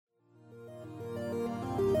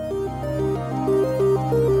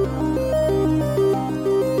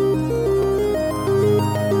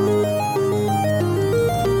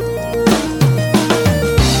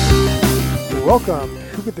Welcome to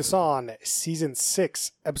Who Put This On, Season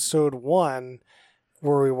 6, Episode 1,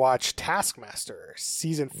 where we watch Taskmaster.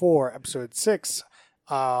 Season 4, Episode 6,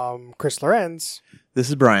 Chris Lorenz. This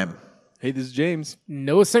is Brian. Hey, this is James.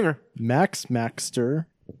 Noah Singer. Max Maxter.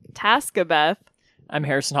 Taskabeth. I'm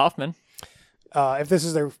Harrison Hoffman. If this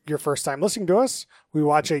is your first time listening to us, we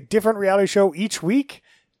watch a different reality show each week,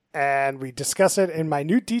 and we discuss it in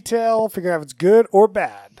minute detail, figure out if it's good or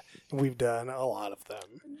bad. We've done a lot of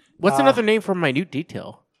them. What's another name for minute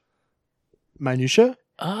detail? Minutia?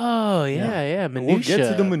 Oh, yeah. Minutia. We'll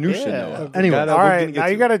get to the minutia now. Anyway, All right, now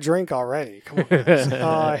you got a drink already. Come on, guys.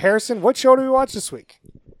 Harrison, what show do we watch this week?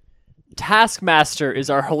 Taskmaster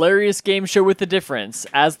is our hilarious game show with a difference.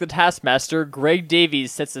 As the Taskmaster, Greg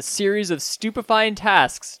Davies sets a series of stupefying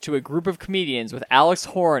tasks to a group of comedians, with Alex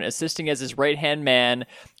Horne assisting as his right-hand man,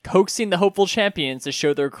 coaxing the hopeful champions to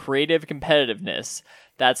show their creative competitiveness.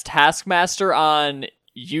 That's Taskmaster on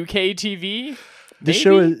UK TV? This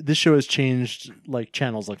show has changed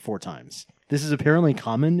channels 4 times. This is apparently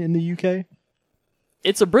common in the UK.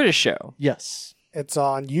 It's a British show. Yes. It's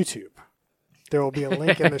on YouTube. There will be a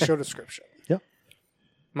link in the show description. Yep.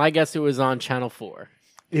 My guess it was on Channel 4.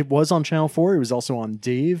 It was on Channel 4. It was also on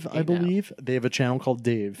Dave, I believe. They have a channel called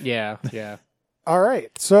Dave. Yeah. All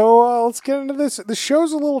right, so let's get into this. The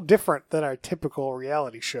show's a little different than our typical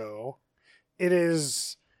reality show.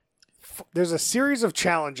 There's a series of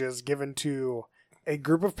challenges given to a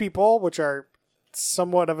group of people, which are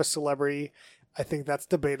somewhat of a celebrity. I think that's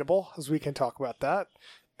debatable, as we can talk about that.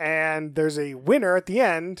 And there's a winner at the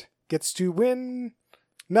end, gets to win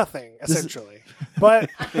nothing, essentially.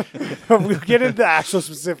 But we'll get into the actual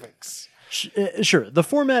specifics. Sure. The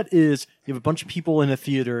format is you have a bunch of people in a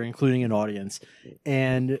theater, including an audience,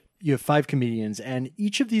 and you have 5 comedians, and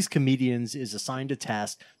each of these comedians is assigned a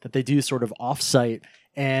task that they do sort of off-site,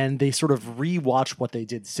 and they sort of re-watch what they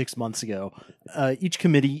did 6 months ago. Each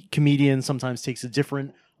comedian sometimes takes a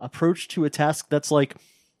different approach to a task that's like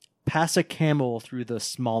pass a camel through the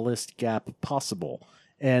smallest gap possible.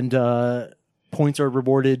 And points are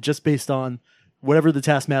rewarded just based on whatever the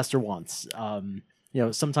Taskmaster wants.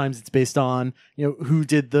 Sometimes it's based on, who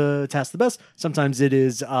did the task the best. Sometimes it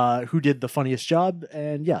is who did the funniest job.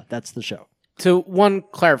 And yeah, that's the show. So one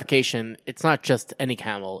clarification, it's not just any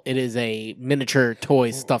camel. It is a miniature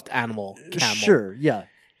toy stuffed animal camel. Sure, yeah.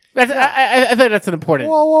 I think that's an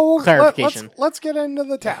important clarification. Let's get into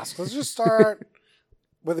the task. Let's just start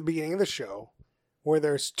with the beginning of the show, where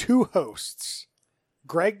there's 2 hosts.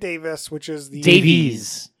 Greg Davis, which is the...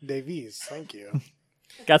 Davies, thank you.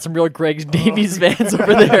 Got some real Greg Davies fans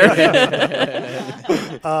over there.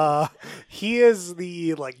 He is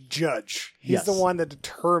the judge. He's the Yes. one that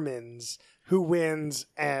determines who wins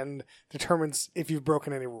and determines if you've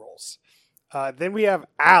broken any rules. Then we have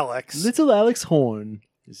Alex. Little Alex Horne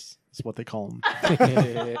is what they call him.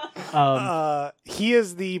 He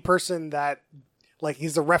is the person that,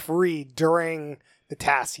 he's the referee during the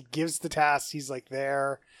task. He gives the task. He's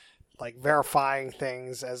there, verifying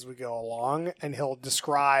things as we go along, and he'll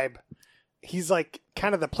describe. He's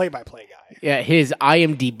kind of the play-by-play guy. Yeah, his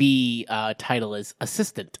IMDb title is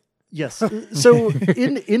assistant. Yes. So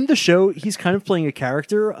in the show, he's kind of playing a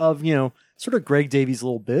character of, sort of Greg Davies'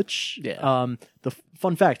 little bitch. Yeah. The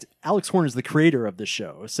fun fact, Alex Horne is the creator of the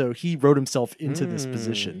show, so he wrote himself into this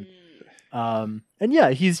position. And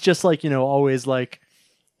yeah, he's just always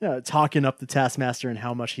talking up the Taskmaster and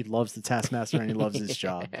how much he loves the Taskmaster and he loves his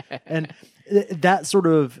job. And that sort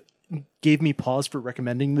of gave me pause for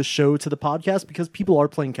recommending the show to the podcast, because people are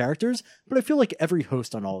playing characters, but I feel like every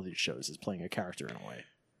host on all of these shows is playing a character in a way.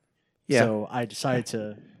 Yeah. So I decided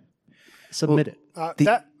to submit it.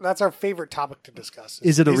 That's our favorite topic to discuss.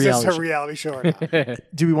 Is it a reality this show? a reality show or not?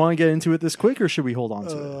 Do we want to get into it this quick, or should we hold on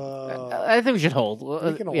to it? I think we should hold.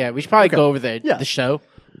 can hold. Yeah, we should probably go over the show.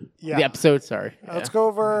 Yeah. The episode, sorry. Let's go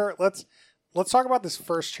over. Let's talk about this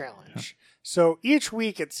first challenge. So each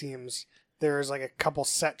week, it seems there's a couple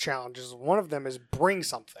set challenges. One of them is bring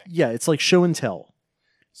something. Yeah, it's like show and tell.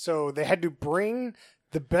 So they had to bring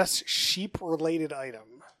the best sheep-related item.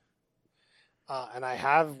 And I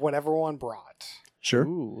have what everyone brought. Sure.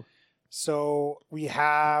 Ooh. So we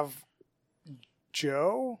have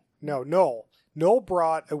Noel. Noel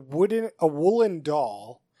brought a woolen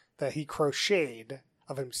doll that he crocheted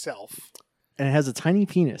of himself. And it has a tiny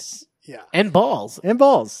penis. Yeah. And balls. And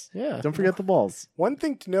balls. Yeah. Don't forget the balls. One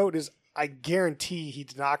thing to note is I guarantee he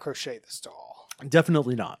did not crochet this doll.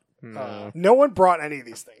 Definitely not. No one brought any of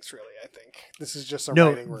these things, really, I think. This is just a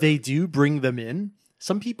writing room. They do bring them in.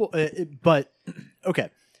 Some people, but okay.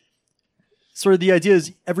 Sort of the idea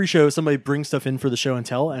is every show somebody brings stuff in for the show and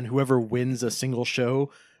tell, and whoever wins a single show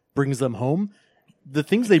brings them home. the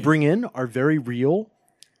things they bring in are very real.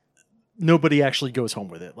 Nobody actually goes home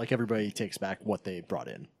with it. Like everybody takes back what they brought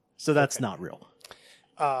in. So that's not real.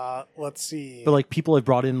 Let's see. But like people have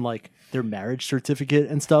brought in like their marriage certificate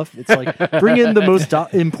and stuff. It's like bring in the most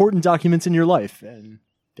important documents in your life, and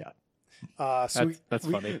yeah. So That's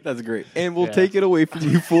funny. That's great. And we'll take it away from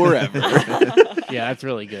you forever. Yeah, that's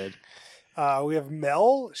really good. we have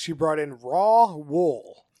Mel. She brought in raw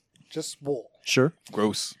wool, just wool. Sure.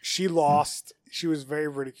 Gross. She lost. She was very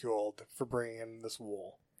ridiculed for bringing in this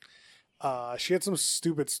wool. She had some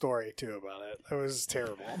stupid story too about it. It was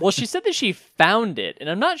terrible. Well, she said that she found it, and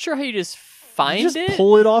I'm not sure how you just find You just it.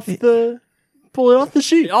 pull it off the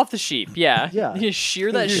sheet. Off the sheep, yeah. Yeah. You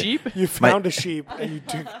shear that sheep. You found a sheep and you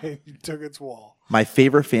took its wool. My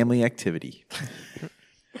favorite family activity.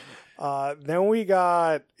 Then we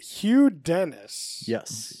got Hugh Dennis.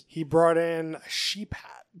 Yes, He brought in a sheep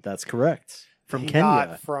hat. that's correct. From He Kenya.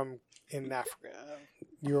 got from in Africa.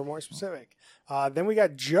 You were more specific. Then we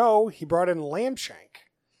got Joe. He brought in lamb shank.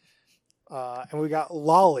 And we got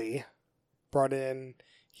Lolly. Brought in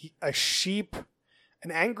a sheep,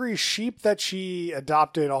 an angry sheep that she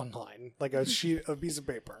adopted online, like a piece of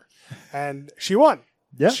paper, and she won.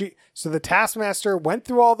 Yeah. So the Taskmaster went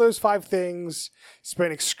through all those 5 things,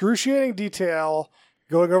 spent excruciating detail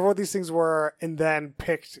going over what these things were, and then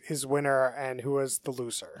picked his winner and who was the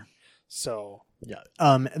loser. So Yeah.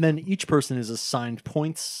 And then each person is assigned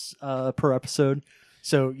points per episode.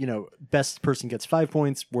 So, best person gets 5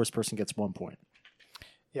 points, worst person gets 1 point.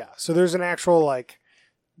 yeah, so there's an actual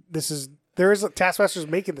there is a Taskmaster's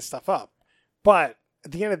making this stuff up, but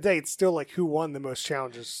at the end of the day, it's still like who won the most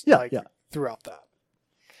challenges throughout that.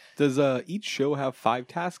 Does each show have 5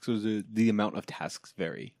 tasks, or does the amount of tasks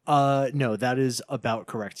vary? No, that is about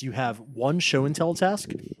correct. You have 1 show and tell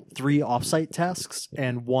task, 3 offsite tasks,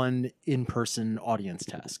 and 1 in-person audience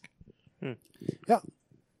task. Yeah.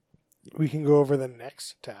 We can go over the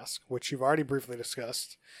next task, which you've already briefly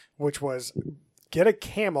discussed, which was get a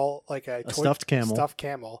camel, like a stuffed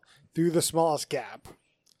camel, through the smallest gap.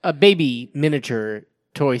 A baby miniature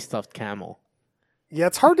toy stuffed camel. Yeah,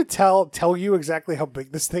 it's hard to tell you exactly how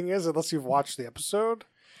big this thing is unless you've watched the episode.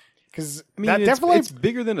 Because I mean, it's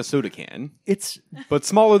bigger than a soda can, It's, but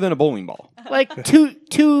smaller than a bowling ball. Like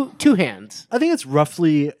two hands. I think it's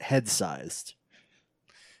roughly head-sized.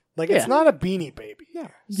 like yeah. it's not a Beanie Baby. Yeah.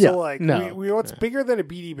 So like No. what's bigger than a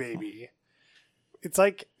Beanie Baby? It's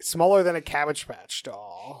like smaller than a Cabbage Patch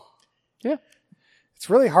doll. Yeah. It's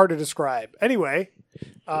really hard to describe. Anyway,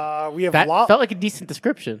 we have That felt like a decent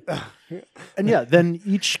description. And yeah, then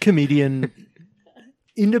each comedian,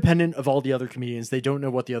 independent of all the other comedians, they don't know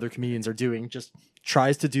what the other comedians are doing, just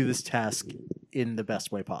tries to do this task in the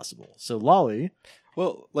best way possible. So Lolly,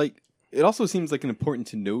 Well, like, it also seems like an important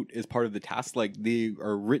to note as part of the task. Like, they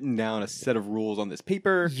are written down a set of rules on this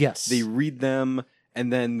paper. Yes. They read them,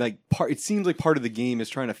 and then like it seems like part of the game is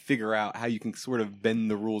trying to figure out how you can sort of bend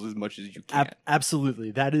the rules as much as you can.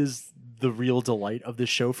 absolutely, that is the real delight of this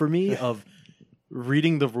show for me, of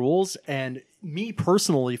reading the rules and me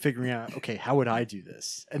personally figuring out, okay, how would I do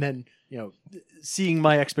this? And then, seeing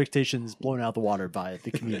my expectations blown out the water by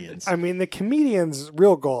the comedians. I mean, the comedian's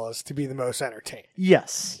real goal is to be the most entertaining.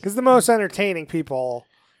 Yes. Because the most entertaining people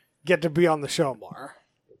get to be on the show more.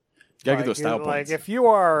 Gotta get those style like points. if you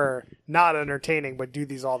are not entertaining but do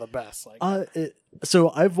these all the best, So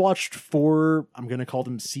I've watched 4, I'm going to call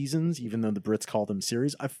them seasons, even though the Brits call them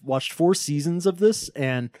series. I've watched 4 seasons of this,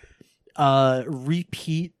 and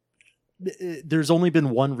there's only been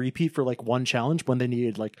 1 repeat for like 1 challenge when they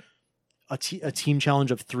needed like a team challenge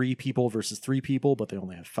of 3 people versus 3 people, but they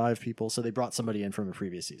only have 5 people. So they brought somebody in from a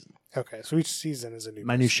previous season. okay, so each season is a new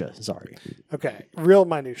Minutia, sorry. Okay, real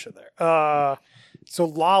minutia there. So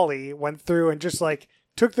Lolly went through and just like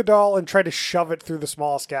took the doll and tried to shove it through the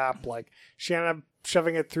smallest gap. Like she ended up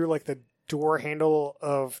shoving it through like the door handle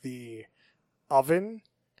of the oven,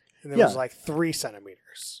 and it was like 3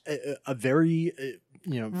 centimeters. A very,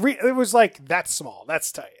 It was like that's small,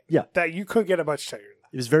 that's tight. Yeah. that you couldn't get it much tighter than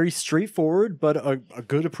it was very straightforward, but a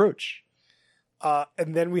good approach. that.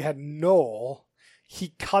 And then we had Noel. He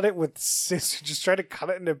cut it with scissors, just tried to cut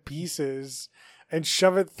it into pieces and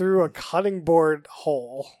shove it through a cutting board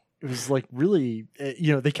hole. It was like really,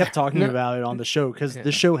 they kept talking about it on the show because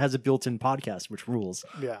the show has a built-in podcast, which rules.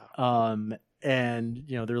 Yeah. And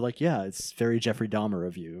they're like, yeah, it's very Jeffrey Dahmer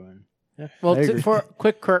of you. And yeah, Well, I agree. for a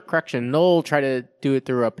quick correction, Noel tried to do it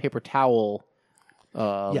through a paper towel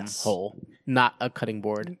Yes. hole, not a cutting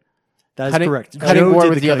board. That is correct. Cutting Joe board did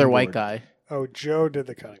was the other cutting white board. guy. Oh, Joe did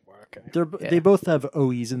the cutting board. Okay. They both have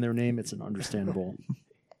OEs in their name. It's an understandable.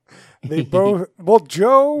 They both, well,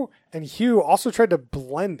 Joe and Hugh also tried to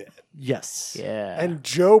blend it, Yes. Yeah. and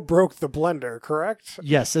Joe broke the blender, correct?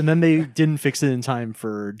 Yes, and then they didn't fix it in time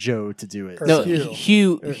for Joe to do it. Or no,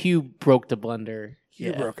 Hugh. Hugh broke the blender.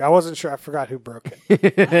 Hugh Yeah. broke. I wasn't sure. I forgot who broke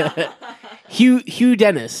it. Hugh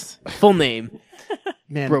Dennis, full name.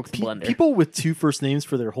 Man, broke the blender. People with two first names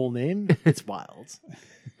for their whole name, it's wild.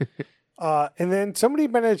 And then somebody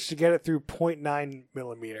managed to get it through 0.9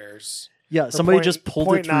 millimeters. Yeah, Or somebody point- just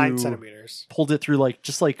pulled it 0.9 through centimeters. pulled it through like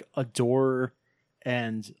just like a door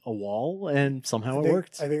and a wall, and somehow it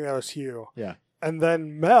worked. I think that was Hugh. Yeah. And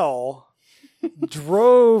then Mel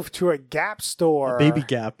drove to a Gap store Baby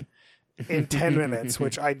Gap. in 10 minutes,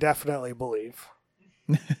 which I definitely believe.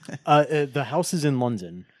 The house is in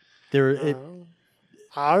London.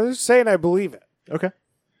 I was saying I believe it. Okay.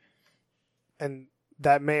 And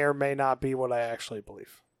that may or may not be what I actually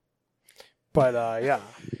believe. But yeah.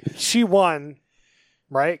 She won,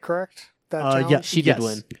 right? Correct? That challenge? Yeah. She Yes. did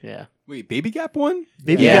win. Yeah. Wait, Baby Gap won?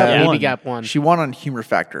 Baby Yeah. Gap Baby won. Gap won. She won on humor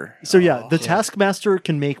factor. So yeah, the Taskmaster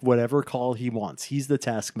can make whatever call he wants. He's the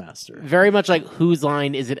Taskmaster. Very much like Whose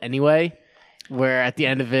Line Is It Anyway? Where at the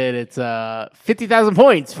end of it, it's 50,000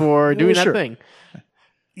 points for doing sure. that thing.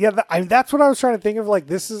 Yeah, that's what I was trying to think of. Like,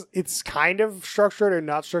 it's kind of structured and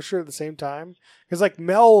not structured at the same time. Because, like,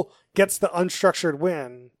 Mel gets the unstructured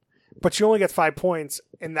win, but she only gets 5 points,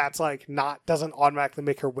 and that's, like, doesn't automatically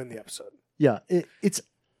make her win the episode. Yeah,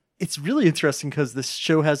 it's really interesting because this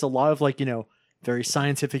show has a lot of like, very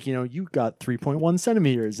scientific, you got 3.1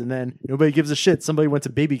 centimeters, and then nobody gives a shit. Somebody went to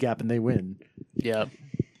Baby Gap and they win. Yeah.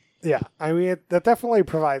 Yeah, I mean, that definitely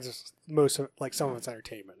provides most of, like, some of its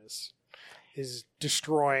entertainment is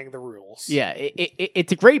destroying the rules. Yeah,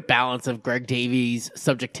 it's a great balance of Greg Davies'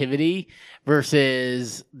 subjectivity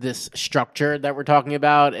versus this structure that we're talking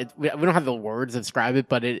about. We don't have the words to describe it,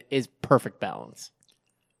 but it is perfect balance.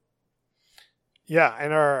 Yeah,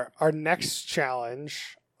 and our next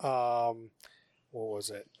challenge, what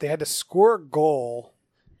was it? They had to score a goal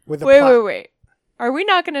with a Wait. Are we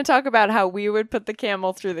not going to talk about how we would put the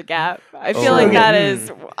camel through the gap? I feel like that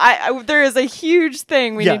is... there is a huge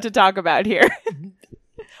thing we need to talk about here.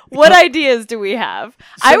 What ideas do we have?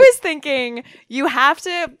 I was thinking you have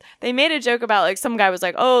to... They made a joke about, like, some guy was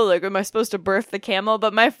like, oh, like, am I supposed to birth the camel?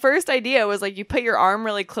 But my first idea was, like, you put your arm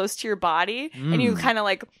really close to your body and you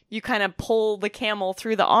kind of pull the camel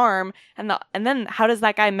through the arm and then how does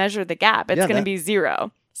that guy measure the gap? It's going to be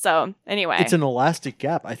 0. So anyway. It's an elastic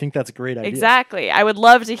gap. I think that's a great idea. Exactly. I would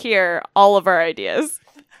love to hear all of our ideas.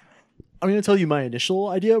 I'm going to tell you my initial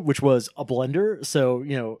idea, which was a blender. So,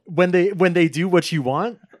 when they do what you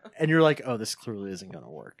want and you're like, oh, this clearly isn't going to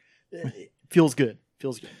work. It feels good.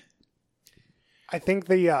 I think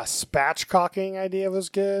the spatchcocking idea was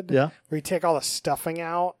good. Yeah. Where you take all the stuffing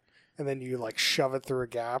out and then you like shove it through a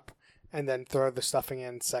gap and then throw the stuffing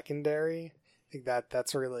in secondary. I think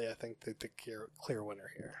that's really, I think, the clear winner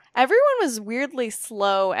here. Everyone was weirdly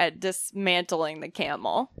slow at dismantling the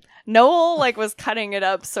camel. Noel was cutting it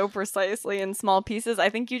up so precisely in small pieces. I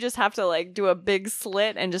think you just have to do a big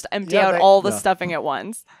slit and just empty out all the stuffing at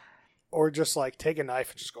once. Or just take a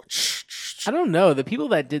knife and just go. I don't know. The people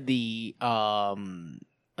that did the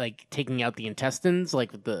taking out the intestines,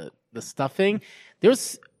 with the stuffing, there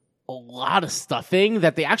was a lot of stuffing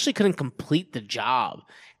that they actually couldn't complete the job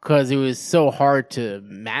because it was so hard to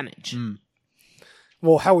manage.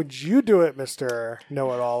 Well, how would you do it, Mr.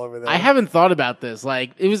 Know-It-All over there? I haven't thought about this.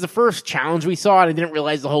 It was the first challenge we saw, and I didn't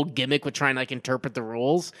realize the whole gimmick with trying to interpret the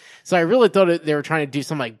rules. So I really thought they were trying to do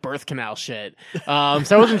some birth canal shit. So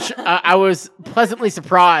I wasn't. I was pleasantly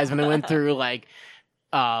surprised when I went through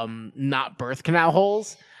not birth canal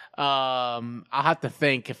holes. I'll have to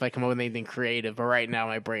think if I come up with anything creative, but right now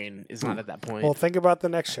my brain is not at that point. Well, think about the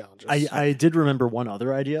next challenge. I did remember one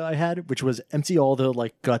other idea I had, which was empty all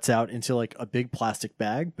the guts out into a big plastic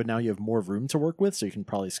bag, but now you have more room to work with, so you can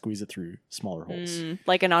probably squeeze it through smaller holes.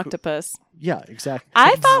 Like an octopus. Yeah, exactly.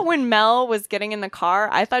 I thought when Mel was getting in the car,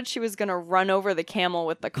 I thought she was going to run over the camel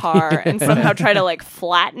with the car and somehow try to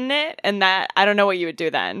flatten it. And that, I don't know what you would do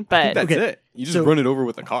then, but That's it. You just run it over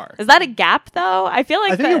with a car. is that a gap though? I feel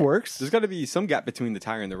like I think it works. There's got to be some gap between the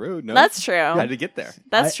tire and the road. No, That's true. How did it get there?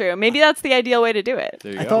 That's true. Maybe that's the ideal way to do it.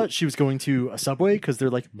 There you I go. thought she was going to a Subway because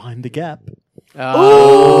they're mind the gap.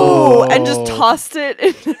 Ooh, and just tossed it.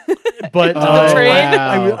 But the train?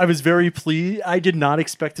 Wow. I was very pleased. I did not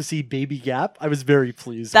expect to see Baby Gap. I was very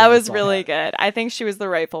pleased. That when I was saw really that. good. I think she was the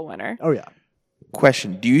rightful winner. Oh, yeah.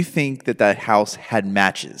 Question: do you think that house had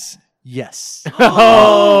matches? Yes.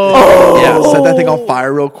 Yeah, set that thing on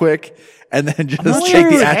fire real quick, and then just take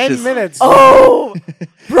the 10 ashes. minutes. Oh,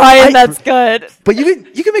 Brian, that's good. But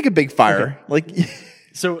you can make a big fire.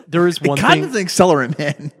 So there is one kind thing. of accelerant,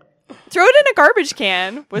 man. Throw it in a garbage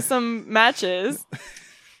can with some matches.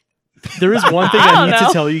 There is one thing I I don't need know.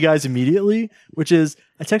 to tell you guys immediately, which is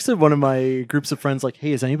I texted one of my groups of friends like, "Hey,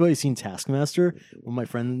 has anybody seen Taskmaster?" One of my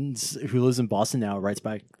friends who lives in Boston now writes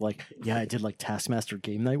back like, "Yeah, I did like Taskmaster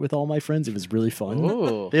game night with all my friends. It was really fun.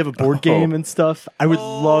 Ooh. They have a board game and stuff. I would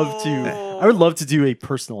love to. I would love to do a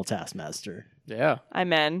personal Taskmaster. Yeah.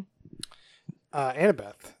 I'm in.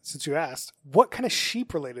 Annabeth, since you asked, what kind of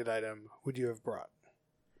sheep-related item would you have brought?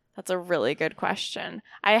 That's a really good question.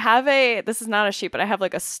 I have this is not a sheep, but I have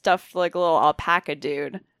like a stuffed like little alpaca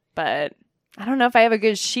dude. But I don't know if I have a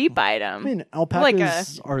good sheep item. I mean,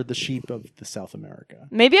 alpacas are the sheep of the South America.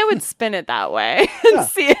 Maybe I would spin it that way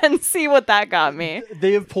and see what that got me.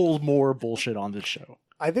 They have pulled more bullshit on this show.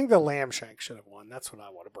 I think the lamb shank should have won. That's what I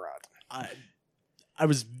would have brought. I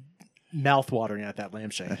was mouth-watering at that lamb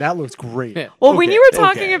shank. That looks great. Yeah. Well, when Okay, you were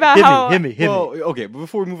talking about how Hit me. Well, okay, but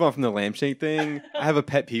before we move on from the lamb shank thing, I have a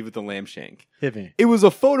pet peeve with the lamb shank. Hit me. It was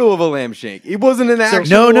a photo of a lamb shank. It wasn't an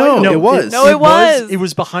actual. No, item. it was. No, it was. It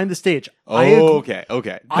was behind the stage. Oh, okay.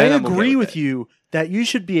 I Then I'm okay agree with it. you that you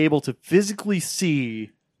should be able to physically see,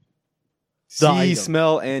 See, item.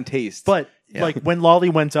 smell, and taste. but Yeah. like when Lolly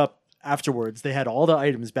went up afterwards, they had all the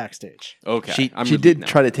items backstage. okay, She I'm did relieved now.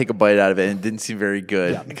 try to take a bite out of it and it didn't seem very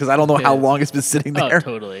good because I don't know how Yeah. long it's been sitting Oh, there.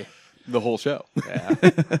 totally. the whole show.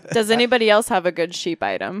 does anybody else have a good sheep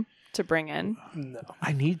item to bring in? No.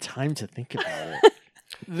 I need time to think about it.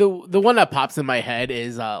 The one that pops in my head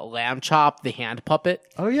is Lamb Chop, the hand puppet.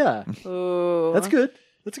 Oh yeah, Ooh. that's good.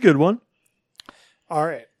 That's a good one. All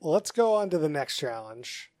right, let's go on to the next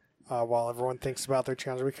challenge. While everyone thinks about their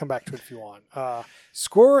challenge, we come back to it if you want.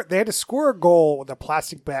 They had to score a goal with a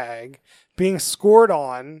plastic bag being scored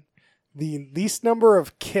on the least number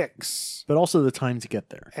of kicks But also the time to get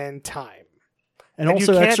there, and time. and you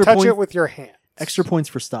also can't extra touch point, it with your hand. extra points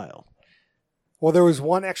for style. Well, there was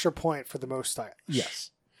one extra point for the most stylish.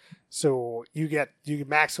 Yes. So you get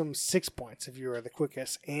maximum 6 points if you are the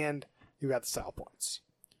quickest, and you got the style points.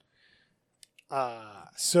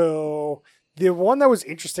 So the one that was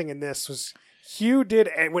interesting in this was Hugh did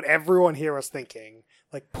what everyone here was thinking,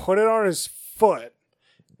 like put it on his foot,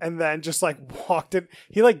 and then just like walked it.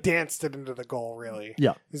 He like danced it into the goal. Really,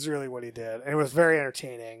 Yeah. is really what he did, and it was very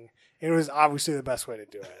entertaining. It was obviously the best way to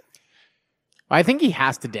do it. I think he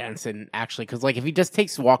has to dance in actually, because like if he just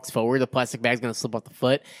walks forward, the plastic bag's gonna slip off the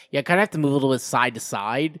foot. You kind of have to move a little bit side to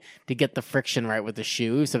side to get the friction right with the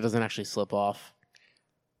shoe, so it doesn't actually slip off.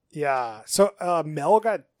 Yeah. So Mel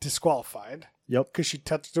got disqualified Yep. because she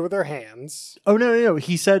touched it with her hands. Oh no!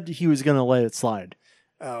 He said he was going to let it slide.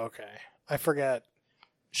 Oh, okay. I forget.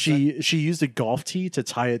 She used a golf tee to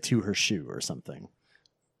tie it to her shoe or something.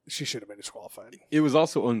 She should have been disqualified. It was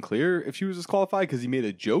also unclear if she was disqualified because he made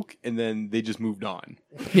a joke and then they just moved on.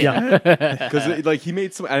 Yeah. Because like he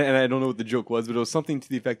made some, and I don't know what the joke was, but it was something to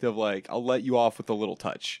the effect of like, "I'll let you off with a little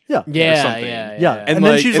touch." Yeah. Yeah, something. Yeah. And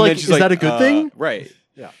then she's like, "Is that a good thing?" Right.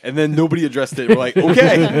 Yeah. And then nobody addressed it. We're like,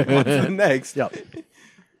 okay, on to the next. Yeah.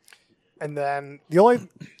 And then the only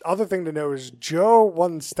other thing to know is Joe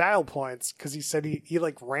won style points because he said he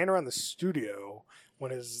like ran around the studio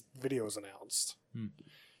when his video was announced.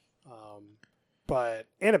 But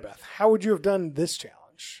Annabeth, how would you have done this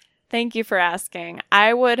challenge? Thank you for asking.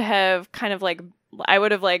 I would have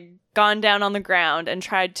gone down on the ground and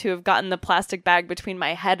tried to have gotten the plastic bag between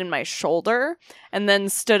my head and my shoulder and then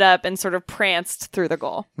stood up and sort of pranced through the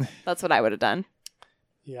goal. That's what I would have done.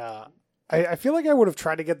 Yeah. I feel like I would have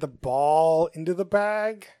tried to get the ball into the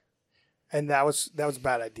bag, and that was a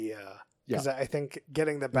bad idea. Because I think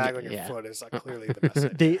getting the bag on your Yeah. foot is clearly the best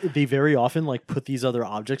idea. They very often like put these other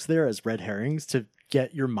objects there as red herrings to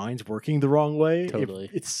get your mind working the wrong way. Totally.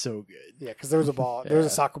 It's so good. Yeah, because there was a ball. There was a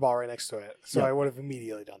soccer ball right next to it. So Yeah. I would have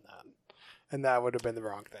immediately done that. And that would have been the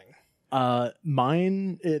wrong thing.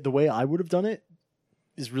 Mine, the way I would have done it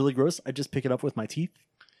is really gross. I just pick it up with my teeth.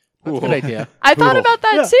 That's a good idea. I thought about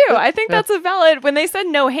that Yeah. too. I think that's a valid. When they said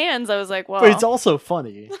no hands, I was like, well, But it's also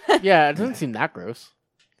funny. Yeah, it doesn't seem that gross.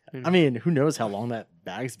 I mean, who knows how long that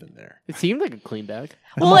bag's been there? It seemed like a clean bag.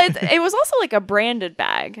 well, it was also like a branded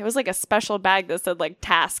bag. It was like a special bag that said like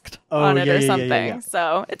tasked on it yeah, or yeah, something. yeah.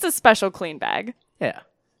 So it's a special clean bag. Yeah,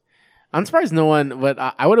 I'm surprised no one. But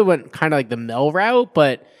I would have went kind of like the Mel route.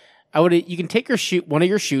 But you can take one of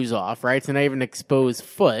your shoes off, right? So now you have an exposed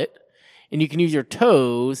foot, and you can use your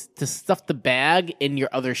toes to stuff the bag in your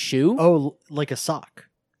other shoe. Oh, like a sock.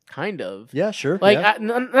 Kind of. Yeah, sure. Like yeah.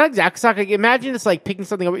 not exact sock. Like imagine it's like picking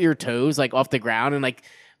something up with your toes, like off the ground, and like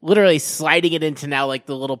literally sliding it into now like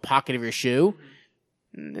the little pocket of your shoe,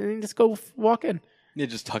 and then you just go walk in. You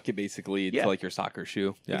just tuck it basically into like your soccer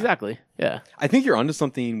shoe. Yeah. Exactly. Yeah. I think you're onto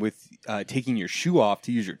something with taking your shoe off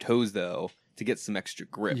to use your toes though to get some extra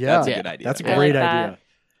grip. Yeah. That's a good idea. That's a I great like idea. that.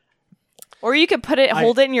 Or you could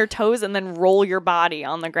hold it in your toes and then roll your body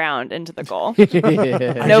on the ground into the goal.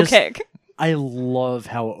 No kick. I love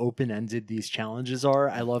how open-ended these challenges are.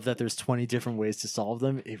 I love that there's 20 different ways to solve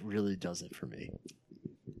them. It really does it for me.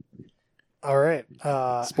 All right.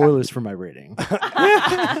 Spoilers for my rating.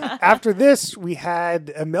 After this, we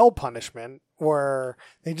had a Mel punishment where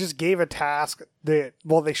they just gave a task. They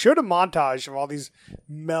showed a montage of all these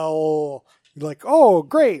Mel, like, oh,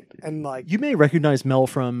 great. And like, You may recognize Mel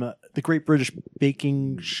from the Great British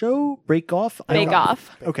Baking Show, Bake Off. Bake Off.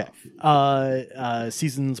 Okay.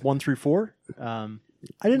 Seasons 1 through 4. I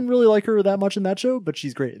didn't really like her that much in that show, but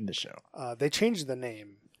she's great in this show. they changed the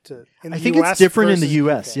name to. In I the think US it's different in the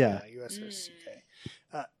versus US, UK. yeah. US versus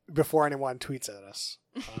UK. Before anyone tweets at us.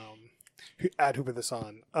 At Who Put This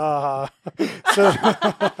On. So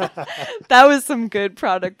That was some good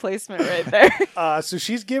product placement right there. so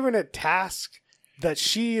she's given a task that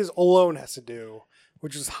she is alone has to do,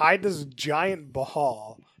 which is hide this giant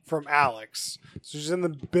ball from Alex. So she's in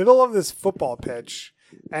the middle of this football pitch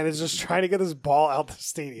and is just trying to get this ball out the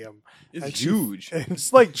stadium. It's And huge.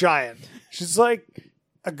 It's like giant. She's like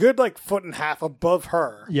a good like foot and a half above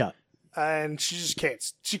her. Yeah. And she just can't.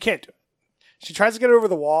 She can't do it. She tries to get it over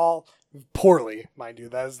the wall poorly, mind you.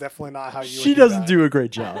 That is definitely not how you. She would doesn't that. do a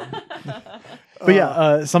great job. But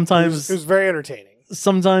yeah, sometimes It was very entertaining.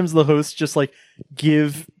 sometimes the hosts just like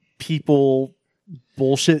give people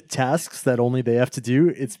bullshit tasks that only they have to do.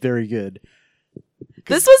 It's very good.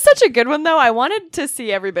 This was such a good one, though. I wanted to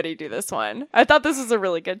see everybody do this one. I thought this was a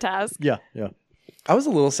really good task. Yeah, yeah. I was a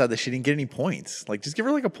little sad that she didn't get any points. Like, just give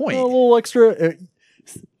her like a point. A little extra.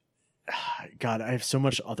 God, I have so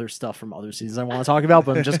much other stuff from other seasons I want to talk about,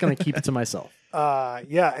 but I'm just going to keep it to myself.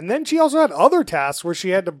 Yeah, and then she also had other tasks where she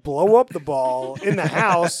had to blow up the ball in the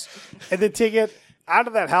house and then take it out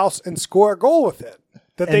of that house and score a goal with it.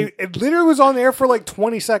 It literally was on there for like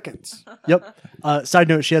 20 seconds. Yep. Side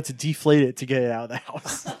note: she had to deflate it to get it out of the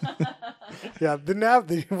house. Yeah,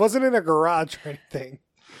 it wasn't in a garage or anything.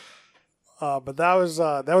 But that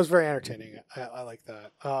was very entertaining. I like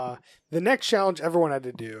that. The next challenge everyone had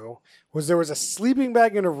to do was there was a sleeping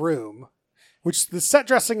bag in a room, which the set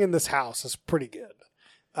dressing in this house is pretty good.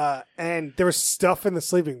 And there was stuff in the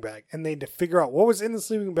sleeping bag, and they had to figure out what was in the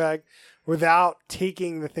sleeping bag without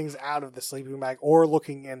taking the things out of the sleeping bag or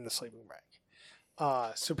looking in the sleeping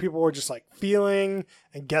bag. So people were just like feeling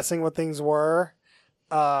and guessing what things were.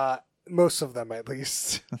 Most of them, at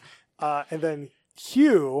least. And then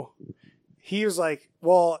Hugh, he was like,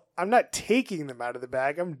 well, I'm not taking them out of the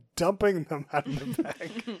bag. I'm dumping them out of the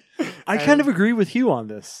bag. I kind of agree with Hugh on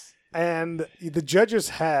this. And the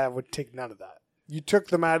judges would take none of that. You took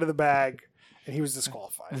them out of the bag, and he was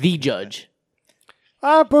disqualified. The judge.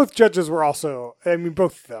 Both judges were also. I mean,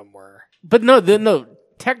 both of them were. But no.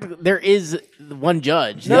 Technically, there is one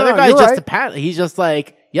judge. The No, other guy's you're just right. a pat. He's just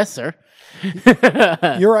like, yes, sir.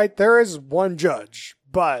 You're right. There is one judge,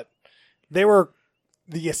 but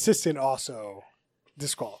the assistant also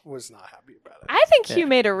was not happy about it. I think Hugh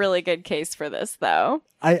made a really good case for this, though.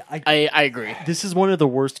 I agree. This is one of the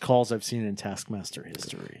worst calls I've seen in Taskmaster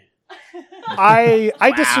history.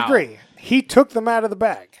 I disagree. He took them out of the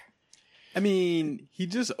bag. I mean, he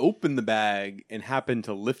just opened the bag and happened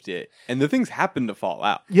to lift it, and the things happened to fall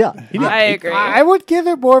out. Yeah. I agree. I would give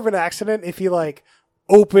it more of an accident if he like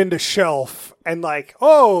opened a shelf and like,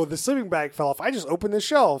 oh, the sleeping bag fell off. I just opened the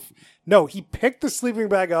shelf. No, he picked the sleeping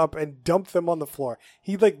bag up and dumped them on the floor.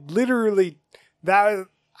 He like literally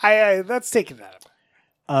that's taken out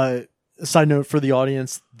of it. Side note for the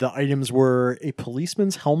audience: the items were a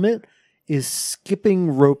policeman's helmet, is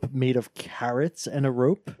skipping rope made of carrots and a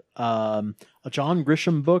rope, a John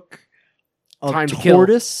Grisham book, a Time to Kill.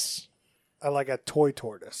 tortoise, I like a toy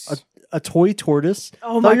tortoise. a toy tortoise.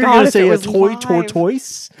 Oh I my thought you were God, gonna if say it a was toy live.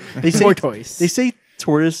 tortoise. They say Tortoise. They say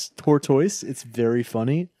tortoise. It's very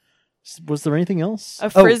funny. Was there anything else? A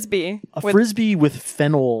frisbee. A with- frisbee with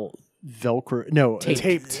fennel Velcro. No,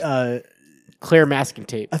 Taped. Clear masking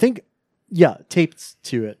tape. I think, yeah, taped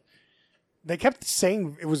to it. They kept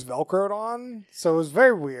saying it was Velcroed on, so it was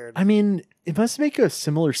very weird. I mean, it must make a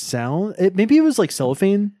similar sound. Maybe it was like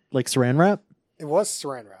cellophane, like saran wrap. It was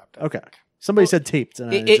saran wrapped. Okay. Somebody said taped.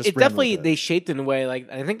 And I It just ran definitely, with it. they shaped in a way, like,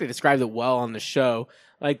 I think they described it well on the show.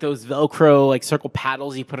 Like those Velcro, like circle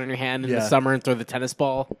paddles you put on your hand in the Yeah. summer and throw the tennis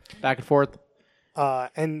ball back and forth.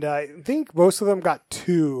 And I think most of them got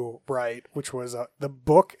 2 right, which was the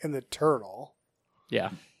book and the turtle.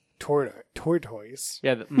 Yeah. toys.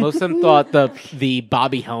 Yeah, most of them thought the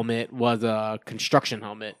Bobby helmet was a construction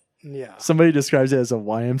helmet. Yeah. Somebody describes it as a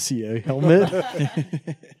YMCA helmet.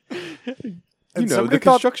 And the somebody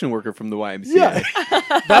thought, construction worker from the YMCA. Yeah.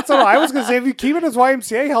 that's what I was going to say. If you keep it as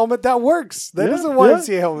YMCA helmet, that works. That is a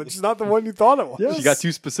YMCA helmet. It's not the one you thought it was. Yeah. She got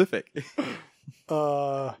too specific.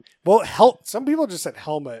 Well, some people just said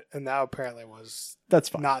helmet, and that apparently was That's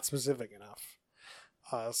fine. not specific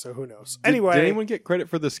enough. So who knows? Did Anyway, anyone get credit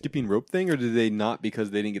for the skipping rope thing, or did they not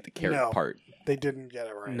because they didn't get the carrot No. part? they didn't get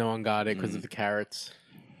it right. No one got it because of the carrots.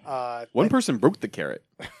 One person broke the carrot.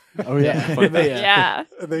 Oh, yeah. Yeah.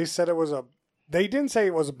 They said it was a. They didn't say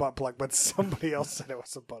it was a butt plug, but somebody else said it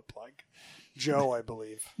was a butt plug. Joe, I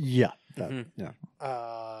believe. Yeah.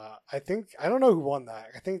 I think I don't know who won that.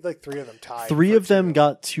 I think like 3 of them tied. 3 for of them 2.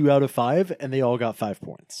 got 2 out of 5, and they all got 5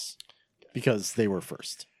 points because they were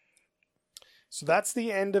first. So that's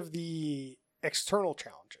the end of the external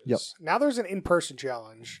challenges. Yep. Now there's an in-person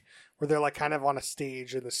challenge where they're like kind of on a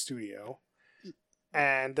stage in the studio.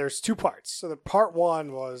 And there's 2 parts. So the part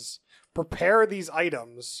 1 was prepare these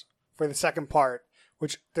items for the second part,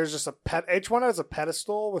 which there's just each one has a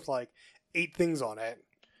pedestal with like 8 things on it.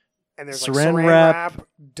 And there's like Saran saran wrap, wrap,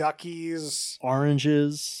 duckies,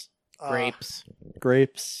 Oranges,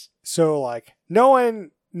 Grapes. So like no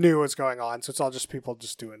one knew what's going on, so it's all just people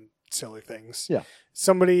just doing silly things. Yeah.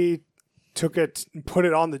 Somebody took it and put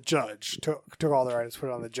it on the judge. Took all their items, put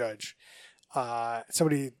it on the judge.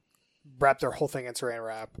 Somebody wrapped their whole thing in saran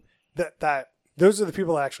wrap. Those are the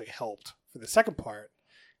people that actually helped for the second part,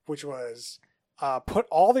 which was put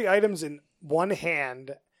all the items in one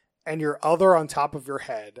hand and your other on top of your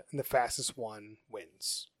head, and the fastest one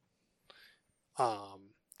wins.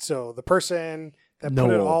 So the person that put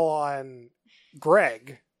it Noel. all on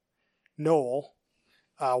Noel,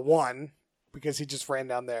 won because he just ran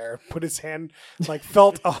down there, put his hand, like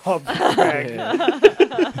felt up Greg,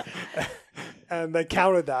 and they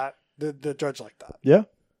counted that. The judge liked that. Yeah.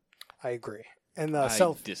 I agree. And I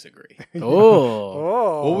self. disagree.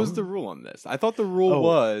 Oh. What was the rule on this? I thought the rule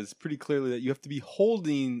was pretty clearly that you have to be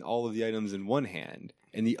holding all of the items in one hand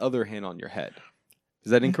and the other hand on your head. Is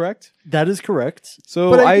that incorrect? That is correct. So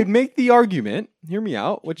But I I think- make the argument, hear me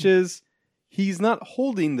out, which is he's not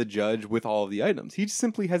holding the judge with all of the items. He just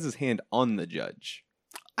simply has his hand on the judge.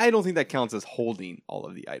 I don't think that counts as holding all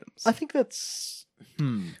of the items. I think that's...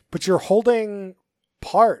 But you're holding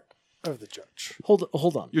part of the judge. Hold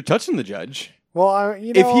on. You're touching the judge. Well,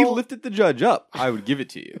 If he lifted the judge up, I would give it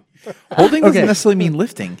to you. Holding doesn't Okay. necessarily mean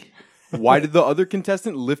lifting. Why did the other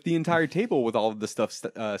contestant lift the entire table with all of the stuff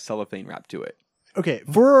cellophane wrapped to it? Okay,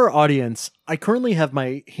 for our audience, I currently have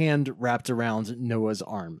my hand wrapped around Noah's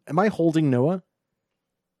arm. Am I holding Noah?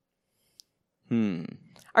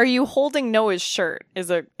 Are you holding Noah's shirt? Is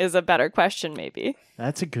a better question, maybe.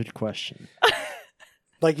 That's a good question.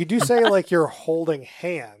 like you do say like you're holding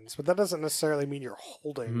hands, but that doesn't necessarily mean you're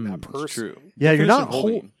holding that It's person. true. Yeah, you're Definition not of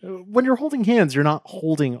holding. when you're holding hands, you're not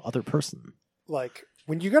holding other person. Like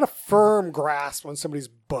when you got a firm grasp on somebody's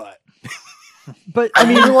butt. But I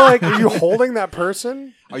mean, you're like, are you holding that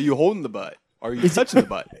person? Are you holding the butt? Are you touching the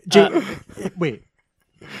butt? wait,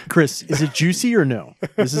 Chris, is it juicy or no?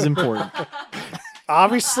 This is important.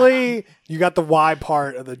 Obviously, you got the Y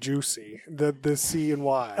part of the juicy, the C and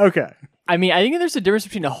Y. Okay. I mean, I think there's a difference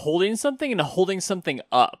between holding something and holding something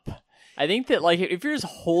up. I think that like if you're just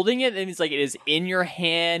holding it, then it's like it is in your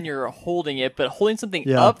hand, you're holding it, but holding something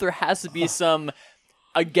Yeah. up, there has to be some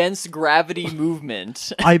against gravity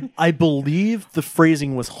movement. I believe the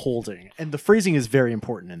phrasing was holding, and the phrasing is very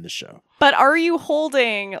important in this show. But are you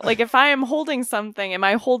holding, like, if I am holding something, am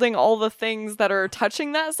I holding all the things that are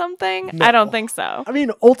touching that something? I don't think so. I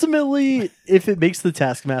mean, ultimately, if it makes the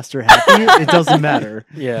Taskmaster happy, it doesn't matter.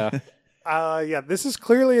 Yeah. Yeah, this is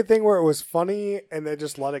clearly a thing where it was funny and they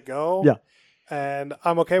just let it go. Yeah. And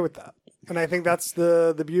I'm okay with that. And I think that's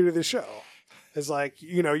the beauty of the show. Is like,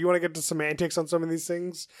 you know, you want to get to semantics on some of these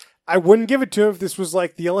things. I wouldn't give it to him if this was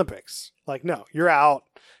like the Olympics. Like, no, you're out.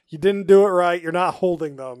 You didn't do it right. You're not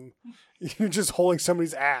holding them. You're just holding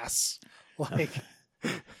somebody's ass. Like,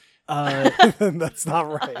 that's not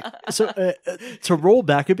right. So to roll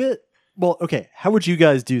back a bit, well, okay, how would you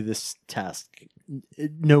guys do this task,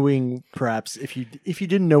 knowing perhaps if you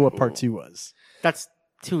didn't know what part 2 was? That's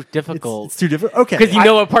too difficult. It's too different. Okay, Because you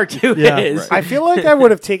know what part 2 Yeah, is. right. I feel like I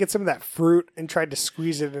would have taken some of that fruit and tried to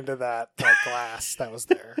squeeze it into that glass that was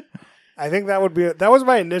there. I think that was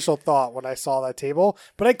my initial thought when I saw that table,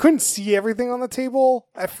 but I couldn't see everything on the table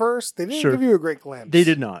at first. They didn't Sure. give you a great glimpse. they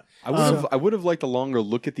did not. I would have liked a longer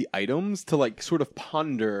look at the items to like sort of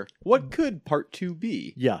ponder what could part 2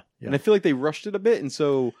 be. Yeah, And I feel like they rushed it a bit, and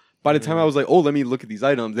so By the time I was like, oh, let me look at these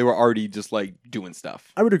items, they were already just like doing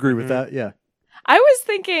stuff. I would agree with that. Yeah. I was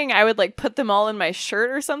thinking I would like put them all in my shirt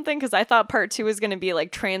or something because I thought part 2 was going to be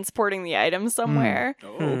like transporting the items somewhere.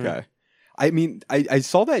 Oh, okay. I mean, I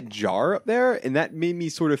saw that jar up there, and that made me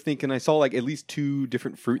sort of think, and I saw like at least 2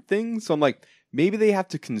 different fruit things. So I'm like, maybe they have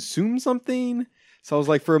to consume something. So I was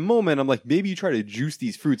like, for a moment, I'm like, maybe you try to juice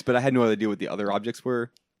these fruits, but I had no idea what the other objects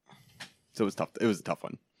were. So it was tough. It was a tough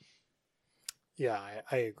one. Yeah,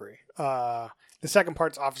 I agree. The second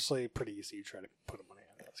part's obviously pretty easy. You try to put them on a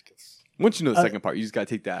Once you know the second part, you just got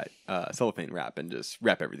to take that cellophane wrap and just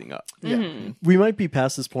wrap everything up. Mm-hmm. We might be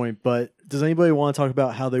past this point, but does anybody want to talk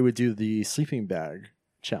about how they would do the sleeping bag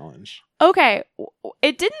challenge? Okay,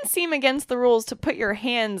 it didn't seem against the rules to put your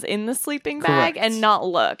hands in the sleeping bag Correct. and not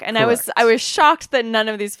look. And Correct. I was shocked that none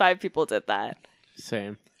of these 5 people did that.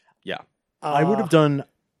 Same. Yeah. I would have done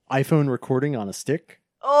iPhone recording on a stick.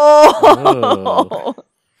 Oh.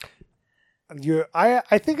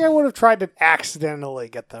 I think I would have tried to accidentally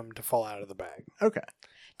get them to fall out of the bag. Okay.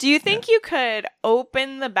 Do you think you could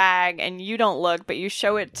open the bag and you don't look, but you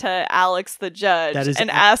show it to Alex the judge That is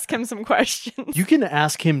and ask him some questions? You can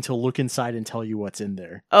ask him to look inside and tell you what's in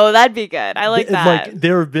there. Oh, that'd be good. I like that. Like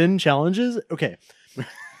there have been challenges. Okay.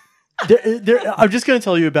 I'm just going to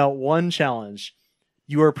tell you about one challenge.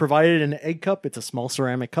 You are provided an egg cup. It's a small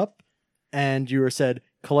ceramic cup. And you are said,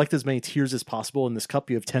 collect as many tears as possible in this cup.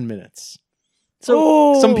 You have 10 minutes.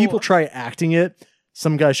 So some people try acting it.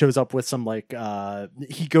 Some guy shows up with some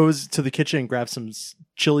he goes to the kitchen and grabs some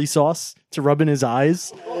chili sauce to rub in his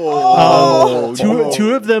eyes.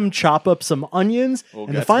 Two of them chop up some onions. And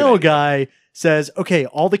the that's final good idea. guy says, okay,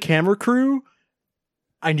 all the camera crew,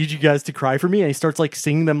 I need you guys to cry for me. And he starts like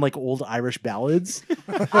singing them like old Irish ballads.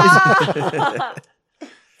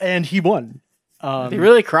 And he won. They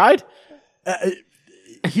really cried?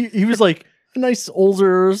 He was like a nice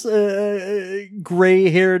older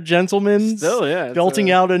gray-haired gentleman Still, yeah, it's,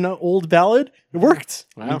 belting out an old ballad. It worked.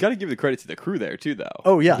 You got to give the credit to the crew there too, though.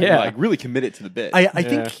 Oh yeah. Yeah. Like really committed to the bit. I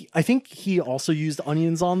think he also used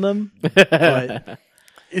onions on them. But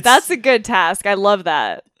That's a good task. I love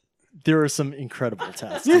that. there are some incredible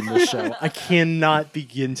tasks in this show. I cannot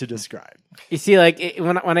begin to describe. You see, like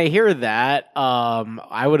when I hear that,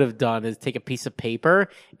 I would have done is take a piece of paper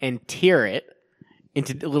and tear it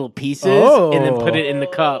into little pieces and then put it in the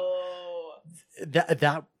cup.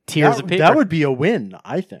 That Tears of paper. That would be a win,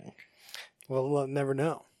 I think. Well, we'll never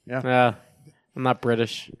know. I'm not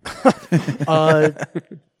British. Do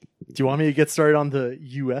you want me to get started on the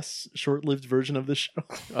U.S. short-lived version of this show?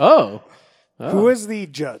 Oh. Who is the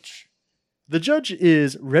judge? The judge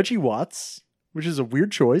is Reggie Watts, which is a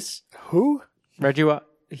weird choice. Who? Reggie Watt.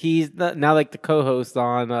 He's now like the co-host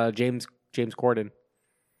on James Corden.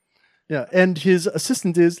 Yeah, and his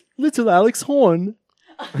assistant is Little Alex Horn.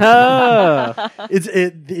 Oh.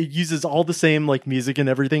 It uses all the same like music and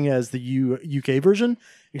everything as the UK version,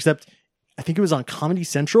 except I think it was on Comedy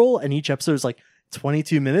Central, and each episode is like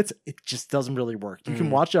 22 minutes. It just doesn't really work. You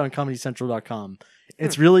can watch it on ComedyCentral.com.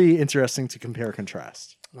 It's really interesting to compare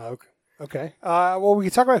contrast. Okay. Well, we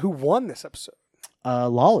can talk about who won this episode.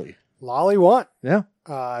 Lolly. Lolly won. Yeah.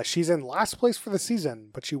 She's in last place for the season,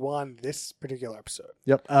 but she won this particular episode.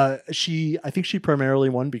 Yep. I think she primarily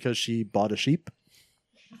won because she bought a sheep.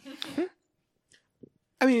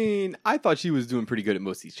 I mean, I thought she was doing pretty good at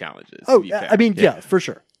most of these challenges. Oh, to be fair. I mean, yeah, for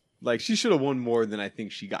sure. Like she should have won more than I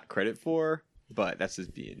think she got credit for. But that's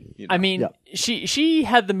just being, I mean, she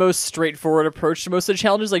had the most straightforward approach to most of the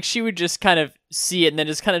challenges. Like, she would just kind of see it and then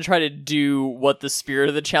just kind of try to do what the spirit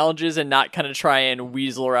of the challenge is and not kind of try and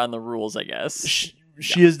weasel around the rules, I guess.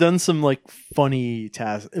 She has done some like funny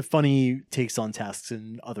takes on tasks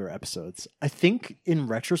in other episodes. I think in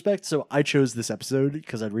retrospect, so I chose this episode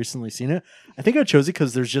because I'd recently seen it. I think I chose it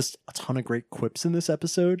because there's just a ton of great quips in this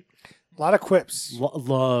episode. A lot of quips.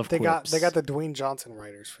 Love They quips. got the Dwayne Johnson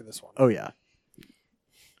writers for this one. Oh yeah.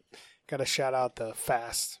 Got to shout out the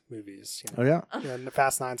Fast movies. Oh yeah. Yeah, and the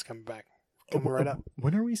Fast 9's coming back. Coming right up.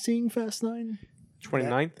 When are we seeing Fast 9?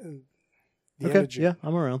 29th? The end Okay, of June. yeah,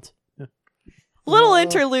 I'm around. Yeah. Little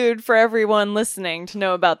interlude for everyone listening to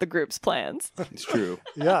know about the group's plans. it's true.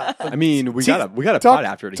 Yeah. I mean, we got a talk- pod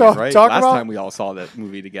after it talk- again, right? talk Last about- time we all saw that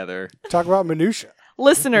movie together. Talk about minutia.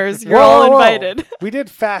 Listeners, you're all invited. We did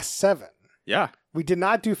Fast 7. Yeah. We did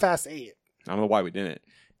not do Fast 8. I don't know why we didn't.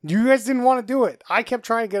 You guys didn't want to do it. I kept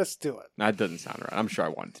trying to get us to do it. That doesn't sound right. I'm sure I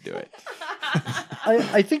wanted to do it.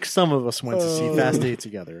 I think some of us went to see Fast 8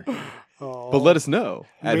 together. But let us know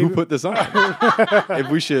at who Maybe- put this on. If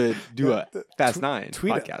we should do a Fast 9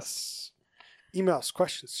 Tweet podcast. us. Emails,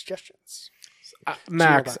 questions, suggestions.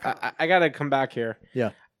 Max, gmail.com. I got to come back here. Yeah.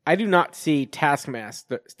 I do not see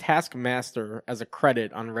Taskmaster as a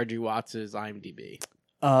credit on Reggie Watts' IMDb.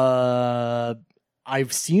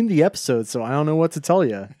 I've seen the episode, so I don't know what to tell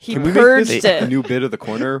you. He Can we purged make this a it. new bit of the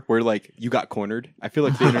corner where like you got cornered? I feel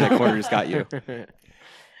like the internet corner just got you.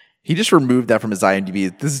 He just removed that from his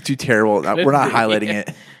IMDb. This is too terrible. We're not be. highlighting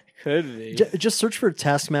it. Could be. Just search for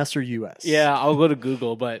Taskmaster US. Yeah, I'll go to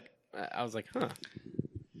Google, but I was like, huh.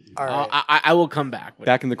 All right. I will come back. With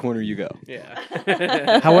Back in the corner you go.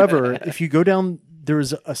 Yeah. However, if you go down,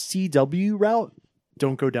 there's a CW route.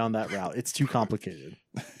 Don't go down that route. It's too complicated.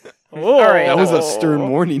 All right. That was a stern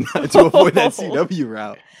warning not to avoid that CW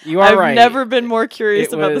route. You are I've right. never been more curious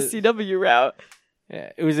It about was- the CW route.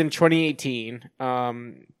 Yeah, it was in 2018.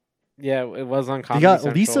 Yeah, it was on They Comedy got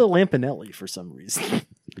Central. Lisa Lampanelli for some reason.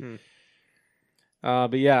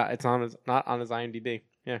 But yeah, it's not on his IMDb.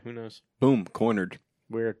 Yeah, who knows? Boom, cornered.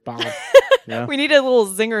 Weird. Bomb. Yeah. We need a little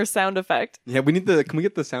zinger sound effect. Yeah, can we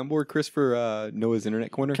get the soundboard, Chris, for Noah's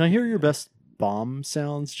internet corner? Can I hear your best bomb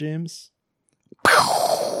sounds, James?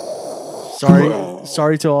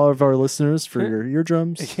 Sorry to all of our listeners for your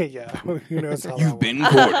eardrums. Yeah, who knows how that You've went. been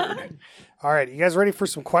cornered. All right, you guys ready for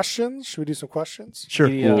some questions? Should we do some questions? Sure.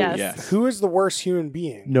 Yeah. Yes. Yes. Who is the worst human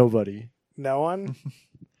being? Nobody. No one?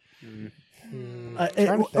 Uh,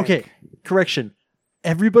 trying to think. okay, correction.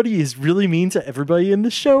 Everybody is really mean to everybody in the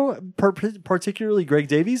show, particularly Greg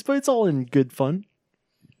Davies, but it's all in good fun.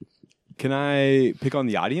 Can I pick on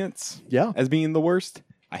the audience Yeah, as being the worst?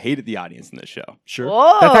 I hated the audience in this show. sure.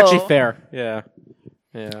 Whoa. That's actually fair. Yeah.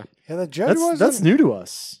 Yeah. Yeah, the judge wasn't... That's new to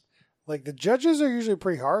us. Like, the judges are usually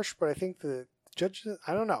pretty harsh, but I think the judges...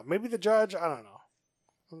 I don't know. Maybe the judge... I don't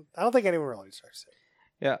know. I don't think anyone really deserves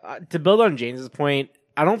it. Yeah. To build on James's point,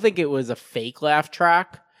 I don't think it was a fake laugh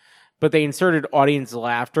track, but they inserted audience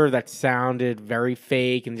laughter that sounded very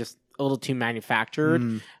fake and just a little too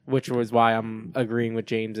manufactured, which was why I'm agreeing with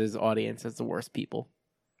James's audience as the worst people.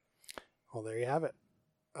 Well, there you have it.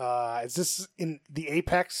 Is this in the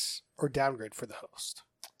apex or downgrade for the host?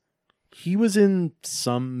 He was in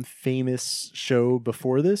some famous show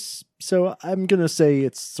before this, so I'm gonna say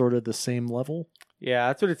it's sort of the same level. Yeah,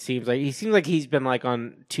 that's what it seems like. He seems like he's been like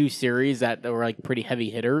on 2 series that were like pretty heavy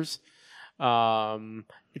hitters.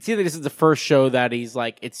 It seems like this is the first show that he's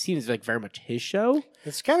like. It seems like very much his show.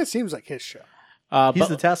 It kind of seems like his show. He's But-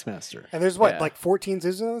 the Taskmaster. And there's what, Yeah. like 14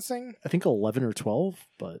 seasons of this thing? I think 11 or 12,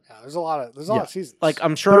 but Yeah, there's a lot of seasons. like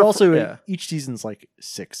I'm sure. but also yeah. each season's like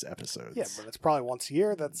 6 episodes. yeah, but it's probably once a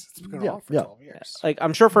year. It's been Yeah, on for yeah. 12 years. Like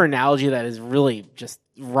I'm sure for an analogy that is really just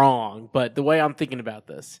wrong, but the way I'm thinking about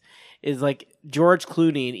this is like George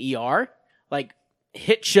Clooney in ER, like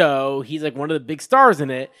hit show. He's like one of the big stars in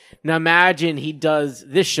it. Now imagine he does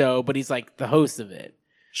this show, but he's like the host of it.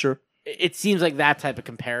 Sure. It seems like that type of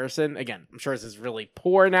comparison. Again, I'm sure this is really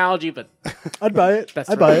poor analogy, but I'd buy it. that's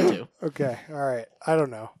I'd buy it. too. Okay, all right. I don't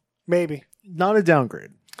know. Maybe. Not a downgrade.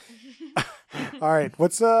 All right.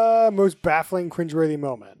 What's the most baffling, cringeworthy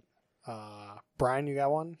moment? Brian, you got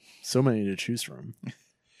one? So many to choose from.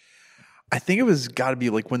 I think it was got to be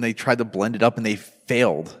like when they tried to blend it up and they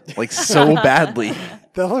failed like so badly.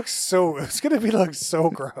 That looks so... It's going to be like so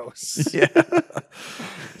gross. Yeah.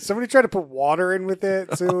 Somebody tried to put water in with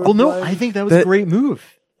it. So it would Well, no, blend. I think that was a That- great move.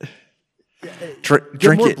 Get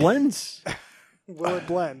Drink more it. blends. Will it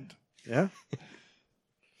blend? Yeah.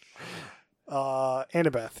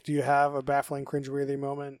 Annabeth, do you have a baffling, cringeworthy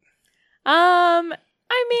moment?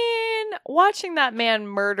 I mean, watching that man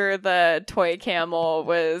murder the toy camel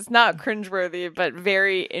was not cringeworthy, but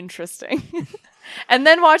very interesting. And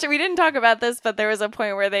then we didn't talk about this, but there was a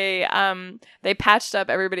point where they patched up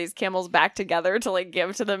everybody's camels back together to like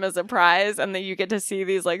give to them as a prize, and then you get to see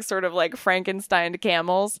these like sort of like Frankenstein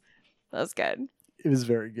camels. That was good. It was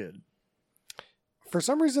very good. For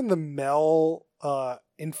some reason, the Mel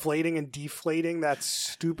inflating and deflating that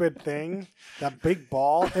stupid thing, that big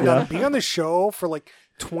ball, and being on the show for like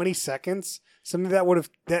 20 seconds, something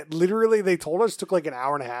that literally they told us took like an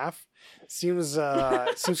hour and a half, seems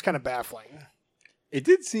kind of baffling. It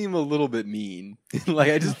did seem a little bit mean. Like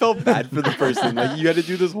I just felt bad for the person. Like you had to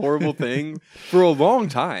do this horrible thing for a long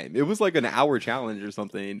time. It was like an hour challenge or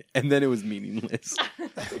something, and then it was meaningless.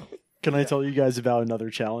 Can I tell you guys about another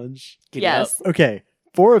challenge? Yes. Okay.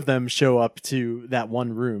 4 of them show up to that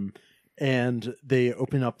one room and they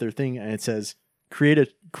open up their thing and it says, create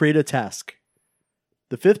a task.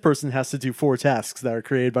 The 5th person has to do 4 tasks that are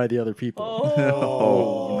created by the other people.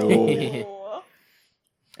 Oh, no.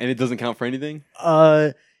 And it doesn't count for anything?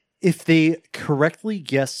 If they correctly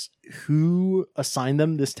guess who assigned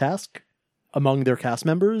them this task among their cast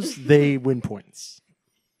members, they win points.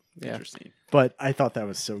 Yeah. Interesting. But I thought that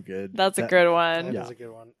was so good. That's a That- good That one. Yeah. is a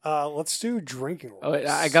good one. Let's do drinking rules. Oh,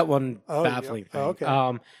 I got one Oh, baffling yeah. Oh, thing.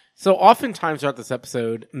 okay. So oftentimes throughout this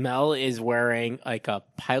episode, Mel is wearing like a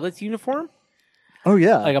pilot's uniform, Oh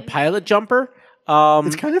yeah, like a pilot jumper.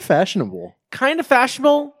 it's kind of fashionable. Kind of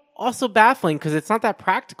fashionable, also baffling because it's not that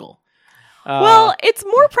practical. Well, it's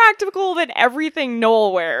more practical than everything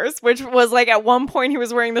Noel wears, which was like at one point he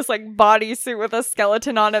was wearing this like bodysuit with a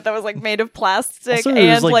skeleton on it that was like made of plastic Also, it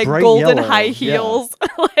was, and like, like bright golden yellow. high Yeah. heels.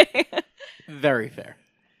 Like, very fair,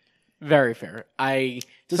 very fair.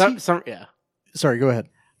 Yeah. Sorry, go ahead.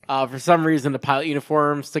 For some reason, the pilot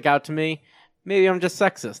uniform stuck out to me. Maybe I'm just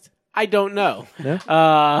sexist. I don't know.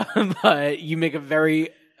 Yeah. But you make a very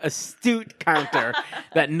astute counter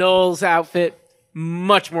that Noel's outfit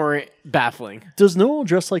much more baffling. Does Noel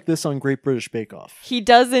dress like this on Great British Bake Off? he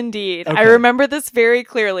does indeed. I Okay. remember this very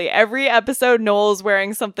clearly. Every episode, Noel's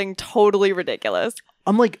wearing something totally ridiculous.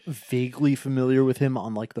 I'm like vaguely familiar with him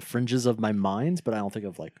on like the fringes of my mind, but I don't think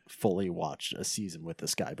I've like fully watched a season with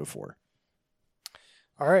this guy before.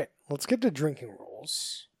 All right, let's get to drinking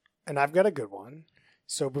rules. And I've got a good one.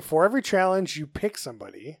 So before every challenge, you pick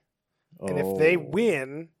somebody. And if they Oh,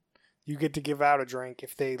 win, you get to give out a drink.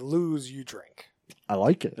 If they lose, you drink. I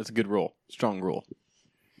like it. That's a good rule. Strong rule.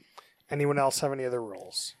 Anyone else have any other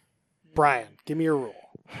rules? Brian, give me your rule.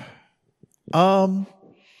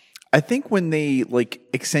 I think when they like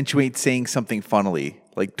accentuate saying something funnily,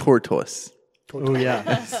 like tortoise, Oh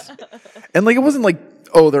yeah, and like it wasn't like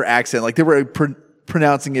their accent, like they were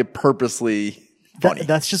pronouncing it purposely funny.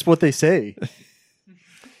 that's just what they say.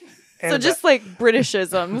 And So just like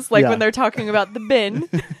Britishisms, like Yeah. when they're talking about the bin.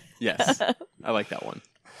 Yes. I like that one.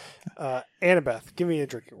 Annabeth, give me a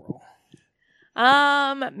drinking rule.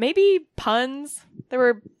 Maybe puns. There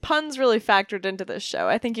were puns really factored into this show.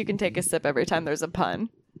 I think you can take a sip every time there's a pun.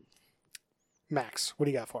 Max, what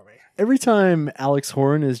do you got for me? Every time Alex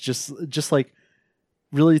Horn is just like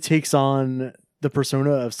really takes on the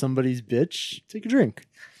persona of somebody's bitch, take a drink.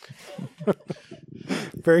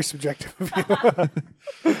 Very subjective of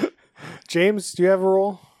you. James, do you have a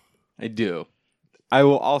rule? I do. I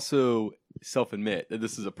will also self-admit that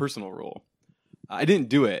this is a personal rule. I didn't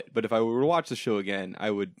do it, but if I were to watch the show again, I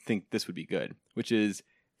would think this would be good, which is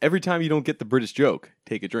every time you don't get the British joke,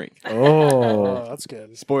 take a drink. Oh, that's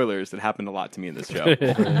good. Spoilers, that happened a lot to me in this show.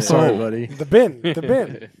 Sorry, buddy. The bin. The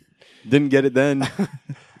bin. Didn't get it then.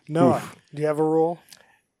 Noah, do you have a rule?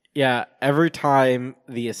 Yeah, every time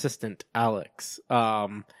the assistant, Alex,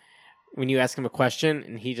 when you ask him a question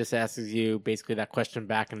and he just asks you basically that question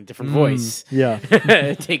back in a different voice, Yeah.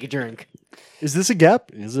 take a drink. Is this a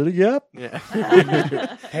gap? Is it a gap? Yeah.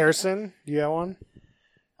 Harrison, do you have one?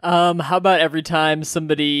 How about every time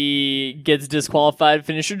somebody gets disqualified,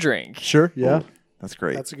 finish your drink? Sure. Yeah. That's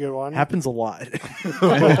great. That's a good one. Happens a lot. Maybe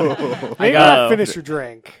got- not finish your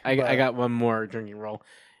drink. I but- got one more drinking rule.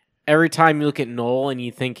 Every time you look at Noel and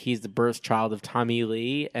you think he's the birth child of Tommy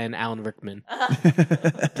Lee and Alan Rickman,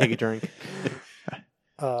 take a drink.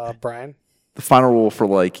 Brian? The final rule for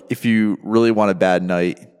like if you really want a bad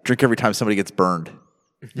night, drink every time somebody gets burned.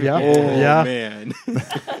 Yeah. Oh, yeah. man.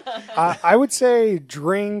 I would say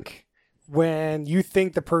drink when you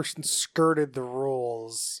think the person skirted the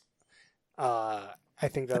rules. I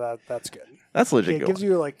think that's good. That's a legit. It good gives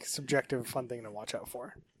one. you like subjective fun thing to watch out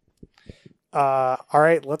for. All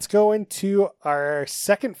right, let's go into our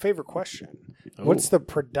second favorite question. What's the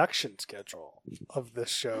production schedule of this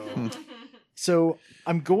show? So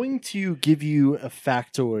I'm going to give you a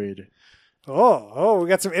factoid. we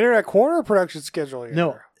got some Internet Corner production schedule here.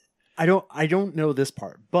 No, I don't know this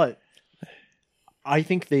part, but I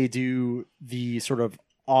think they do the sort of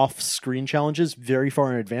off-screen challenges very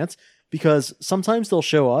far in advance because sometimes they'll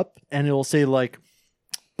show up and it'll say like,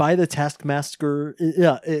 buy the Taskmaster.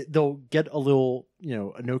 They'll get a little,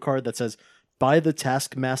 a note card that says, buy the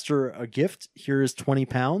Taskmaster a gift. Here is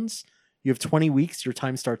 £20. You have 20 weeks. Your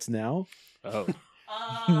time starts now. Oh.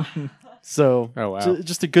 So, Oh, wow.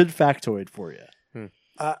 just a good factoid for you.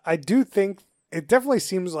 I do think it definitely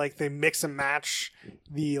seems like they mix and match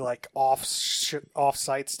the like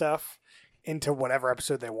off-site stuff into whatever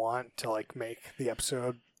episode they want to like make the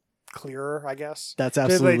episode clearer, I guess. That's They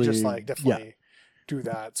absolutely just like definitely do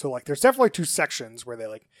that. So like there's definitely two sections where they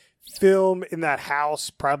like film in that house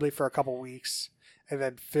probably for a couple weeks and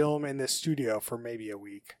then film in this studio for maybe a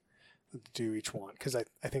week. Do each one because I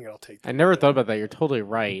think it'll take. I never thought about that. You're totally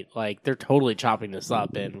right. Like they're totally chopping this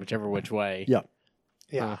up in whichever which way. Yeah.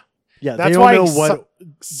 Yeah, Yeah, that's they why don't know what.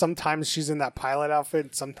 sometimes she's in that pilot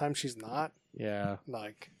outfit, sometimes she's not. Yeah.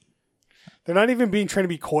 Like they're not even trying to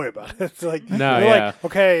be coy about it. It's like No, they're yeah. like,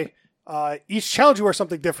 okay, Each challenge you wear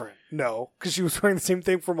something different. No, because she was wearing the same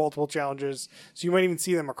thing for multiple challenges, so you might even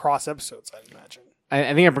see them across episodes, I'd imagine.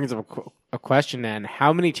 I think that brings up a question then.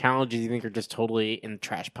 How many challenges do you think are just totally in the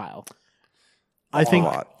trash pile? I think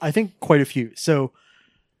lot. quite a few. So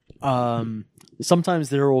sometimes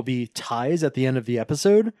there will be ties at the end of the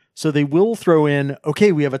episode. So they will throw in,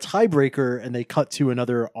 okay, we have a tiebreaker, and they cut to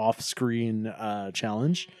another off-screen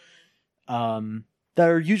challenge. That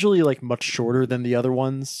are usually like much shorter than the other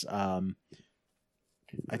ones. I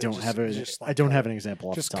don't have an example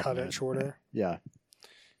off Just the top cut of my it head. shorter. Yeah.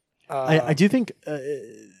 I do think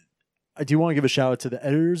I do want to give a shout out to the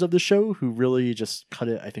editors of the show who really just cut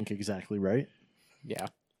it, I think, exactly right. Yeah.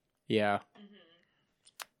 Yeah.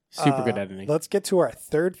 Super good editing. Let's get to our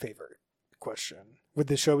third favorite question. Would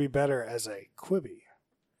the show be better as a Quibi?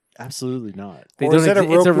 Absolutely not. They Or don't is it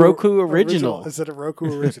it's a Roku original. Is it a Roku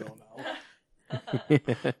original? No.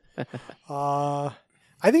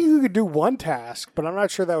 I think you could do one task, but I'm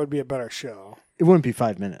not sure that would be a better show. It wouldn't be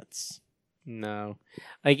 5 minutes. No.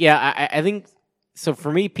 Like, yeah, I think... So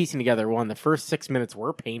for me, piecing together, the first 6 minutes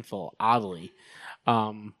were painful, oddly.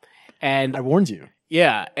 And I warned you.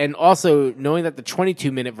 yeah, and also knowing that the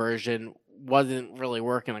 22-minute version wasn't really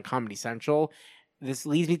working on Comedy Central, this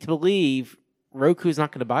leads me to believe Roku's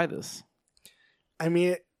not going to buy this. I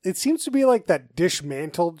mean, it seems to be like that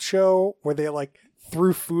Dismantled show where they like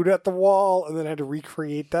threw food at the wall and then had to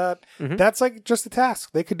recreate that. Mhm. That's like just a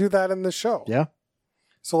task. They could do that in the show. Yeah.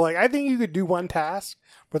 So like, I think you could do one task,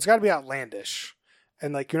 but it's got to be outlandish,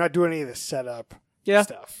 and like you're not doing any of the setup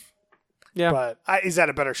stuff. Yeah. But is that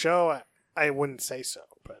a better show? I wouldn't say so.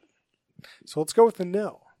 But so let's go with the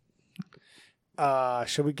no.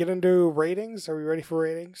 Should we get into ratings? Are we ready for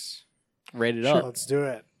ratings? Rate it Sure, up. let's do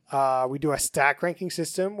it. We do a stack ranking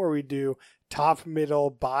system where we do top, middle,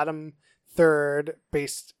 bottom, third,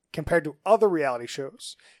 based compared to other reality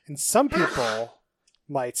shows. And some people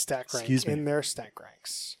might stack rank Excuse me. in their stack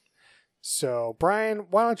ranks. So, Brian,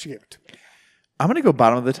 why don't you give it to me? I'm gonna go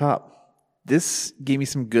bottom of the top. This gave me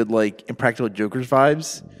some good like Impractical Jokers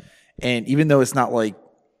vibes, and even though it's not like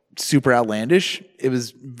super outlandish, it was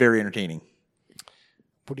very entertaining.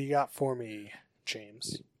 What do you got for me,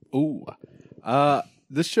 James? Ooh.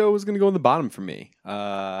 This show is going to go in the bottom for me.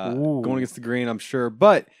 Going against the grain, I'm sure.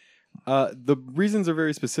 But the reasons are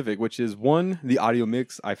very specific, which is one, the audio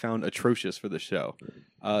mix I found atrocious for the show.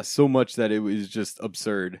 So much that it was just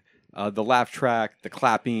absurd. The laugh track, the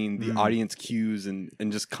clapping, the audience cues, and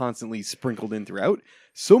just constantly sprinkled in throughout.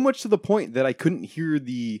 So much to the point that I couldn't hear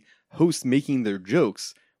the host making their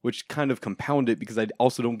jokes, which kind of compounded because I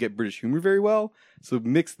also don't get British humor very well. So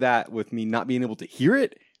mix that with me not being able to hear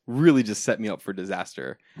it really just set me up for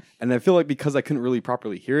disaster. And I feel like because I couldn't really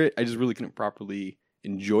properly hear it, I just really couldn't properly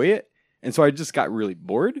enjoy it. And so I just got really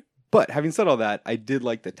bored. But having said all that, I did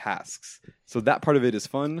like the tasks. So that part of it is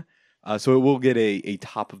fun. So it will get a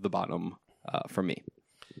top of the bottom from me.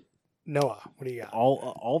 Noah, what do you got?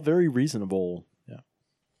 All very reasonable.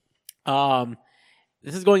 Yeah.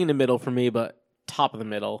 This is going in the middle for me, but top of the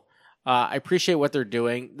middle. I appreciate what they're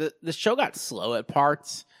doing. The show got slow at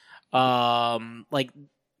parts. Like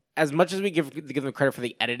as much as we give them credit for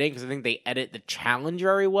the editing, because I think they edit the challenge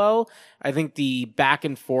very well. I think the back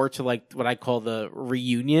and forth to like what I call the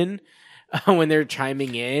reunion when they're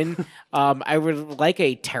chiming in, I would like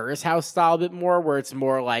a Terrace House style a bit more, where it's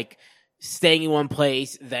more like staying in one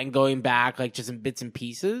place, then going back, like just in bits and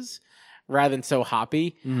pieces, rather than so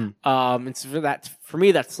hoppy. And so for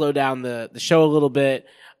me, that slowed down the show a little bit.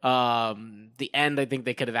 The end, I think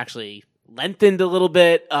they could have actually lengthened a little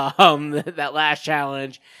bit, that last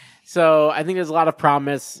challenge. So I think there's a lot of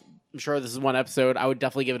promise. I'm sure this is one episode. I would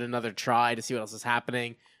definitely give it another try to see what else is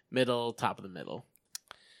happening. Middle, top of the middle.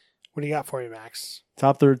 What do you got for me, Max?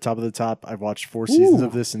 Top third, top of the top. I've watched 4 seasons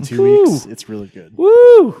of this in 2 weeks. It's really good.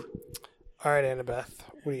 Woo! All right, Annabeth,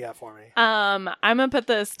 what do you got for me? I'm gonna put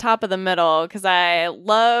this top of the middle because I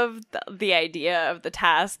love the idea of the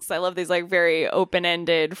tasks. I love these like very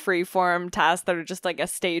open-ended, free-form tasks that are just like a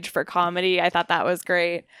stage for comedy. I thought that was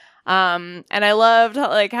great. And I loved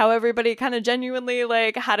like how everybody kind of genuinely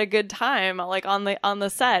like had a good time like on the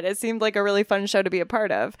set. It seemed like a really fun show to be a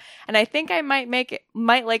part of. And I think I might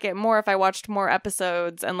like it more if I watched more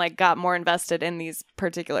episodes and like got more invested in these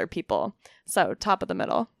particular people. So top of the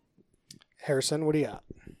middle. Harrison, what do you got?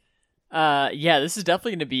 Yeah, this is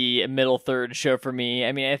definitely going to be a middle third show for me.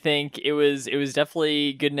 I mean, I think it was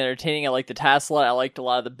definitely good and entertaining. I liked the tasks a lot. I liked a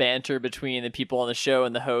lot of the banter between the people on the show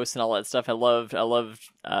and the host and all that stuff. I loved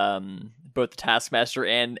both the taskmaster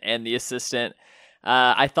and the assistant.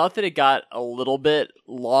 I thought that it got a little bit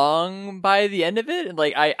long by the end of it. And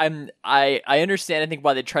like I understand, I think,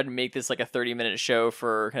 why they tried to make this like a 30-minute show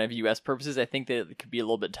for kind of US purposes. I think that it could be a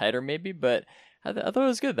little bit tighter maybe, but I thought it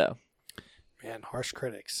was good though. Man, harsh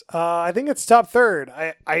critics. I think it's top third.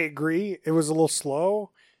 I agree. It was a little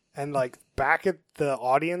slow, and like back at the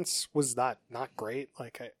audience was not great.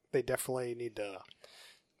 Like they definitely need to.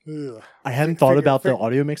 Ugh. I hadn't thought about the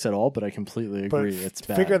audio mix at all, but I completely But agree. It's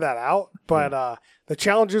bad. figure that out. But the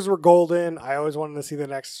challenges were golden. I always wanted to see they're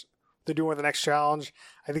doing with the next challenge.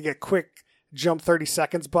 I think a quick jump 30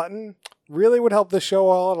 seconds button really would help the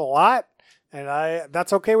show out a lot. And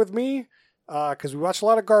that's okay with me because we watch a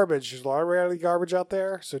lot of garbage. There's a lot of reality garbage out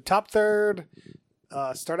there. So top third,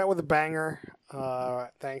 start out with a banger.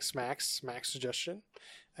 Thanks, Max. Max suggestion.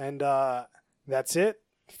 And that's it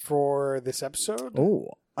for this episode. Oh,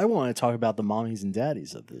 I want to talk about the mommies and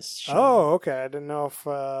daddies of this show. Oh, okay. I didn't know if...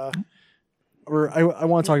 Or I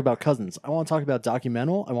want to talk about Cousins. I want to talk about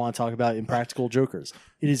Documental. I want to talk about Impractical Jokers.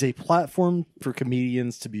 It is a platform for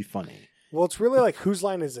comedians to be funny. Well, it's really like whose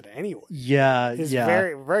line is it anyway? Yeah, It's yeah.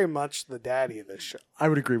 very, very much the daddy of this show. I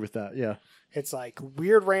would agree with that, yeah. It's like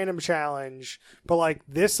weird random challenge, but like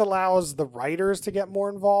this allows the writers to get more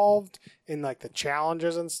involved in like the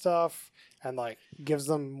challenges and stuff, and like gives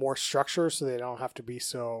them more structure so they don't have to be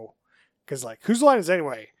so. Because like whose line is it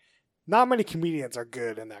anyway? Not many comedians are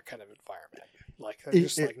good in that kind of environment. Like they're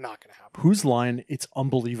just like not going to happen. Whose line? It's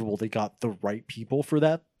unbelievable they got the right people for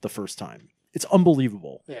that the first time. It's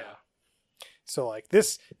unbelievable. Yeah. So like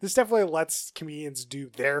this definitely lets comedians do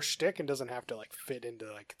their shtick and doesn't have to like fit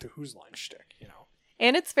into like the whose line shtick, you know.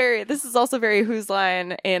 And this is also very Whose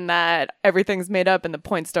Line in that everything's made up and the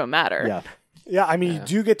points don't matter. Yeah. Yeah, I mean you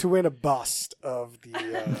do get to win a bust of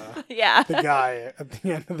the Yeah. the guy at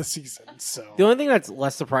the end of the season. So The only thing that's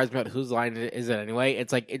less surprising about Whose Line is it anyway?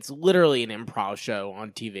 It's like it's literally an improv show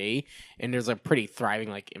on TV, and there's a pretty thriving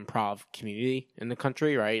like improv community in the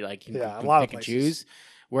country, right? Like you Yeah, can a lot of pick and places. choose.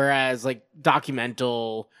 Whereas like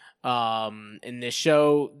Documental, in this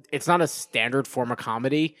show, it's not a standard form of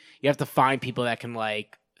comedy. You have to find people that can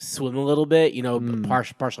like swim a little bit, you know,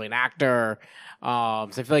 partially an actor. So I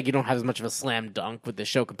feel like you don't have as much of a slam dunk with the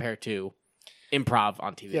show compared to improv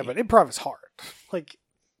on TV. yeah, but improv is hard. Like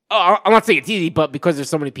I'm not saying it's easy, but because there's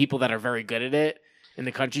so many people that are very good at it in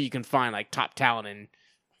the country, you can find like top talent and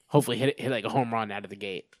hopefully hit like a home run out of the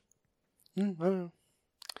gate. I don't know.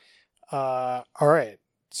 All right.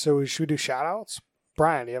 So should we do shout outs?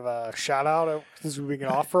 Brian, do you have a shout out since we've been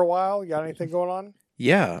off for a while? You got anything going on?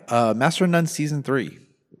 Yeah, Master of None season 3.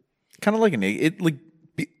 Kind of like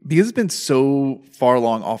because it's been so far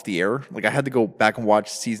along off the air. Like I had to go back and watch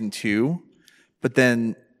season 2, but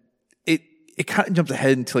then it kind of jumps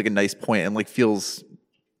ahead into like a nice point and like feels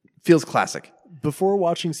classic. Before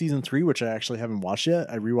watching season 3, which I actually haven't watched yet,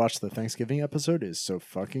 I rewatched the Thanksgiving episode. It is so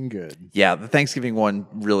fucking good. Yeah, the Thanksgiving one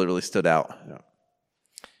really, really stood out. Yeah.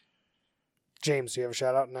 James, do you have a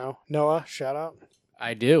shout out now? Noah, shout out?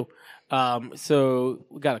 I do. So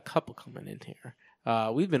we got a couple coming in here.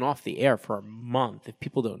 We've been off the air for a month. If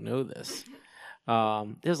people don't know this,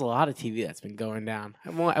 there's a lot of TV that's been going down.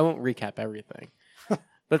 I won't recap everything,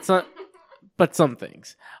 but some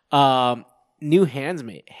things. New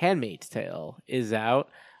Handmaid's Tale is out.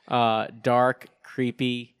 Dark,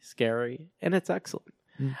 creepy, scary, and it's excellent.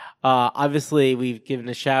 Obviously, we've given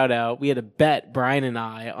a shout out. We had a bet, Brian and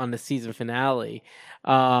I, on the season finale.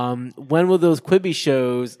 When will those Quibi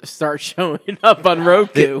shows start showing up on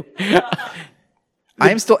Roku?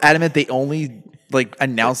 I am still adamant they only like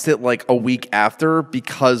announced it like a week after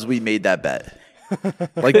because we made that bet.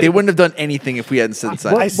 Like they wouldn't have done anything if we hadn't said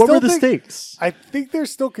something. What were the stakes? I think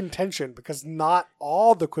there's still contention because not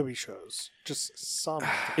all the Quibi shows, just some.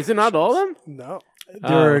 Is it not all of them? No.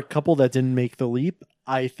 There are a couple that didn't make the leap.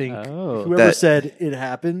 I think whoever That- said it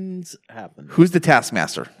happened. Who's the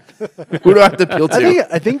taskmaster? Who do I have to appeal to?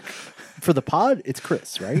 I think for the pod, it's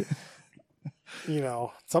Chris, right? You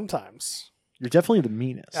know, sometimes. You're definitely the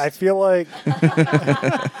meanest. I feel like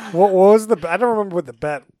what was the? I don't remember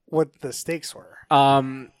what the stakes were.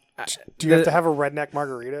 Do you have to have a redneck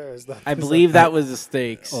margarita? I believe that was the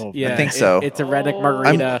stakes. Oh, yeah, I think so. It's a redneck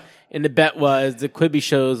margarita, and the bet was the Quibi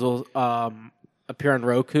shows will appear on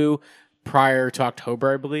Roku prior to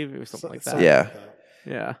October, I believe. It was something like that. Yeah.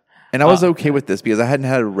 Yeah. And I was okay with this because I hadn't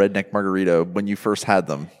had a redneck margarita when you first had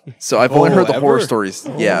them. So I've only heard the horror ever? stories.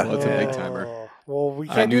 Yeah. That's a big timer. Well, we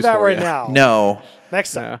can't do news that for right ya. now. No.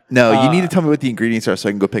 Next time. No, you need to tell me what the ingredients are so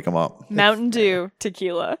I can go pick them up. Mountain Dew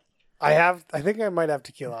tequila. I think I might have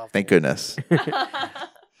tequila. Thank goodness.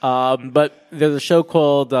 But there's a show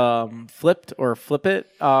called Flipped or Flip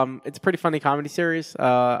It. It's a pretty funny comedy series.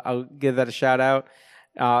 I'll give that a shout out.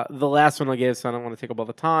 The last one I'll give, so I don't want to take up all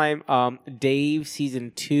the time. Dave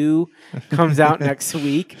season 2 comes out next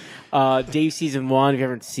week. Dave season 1, if you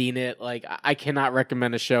haven't seen it, like I cannot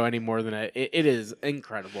recommend a show any more than it. It is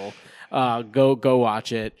incredible. Go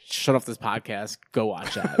watch it. Shut off this podcast. Go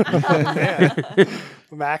watch that.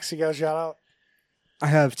 Max, you got a shout out? I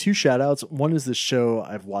have 2 shout outs. One is this show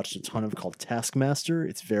I've watched a ton of called Taskmaster.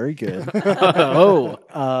 It's very good.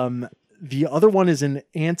 The other one is an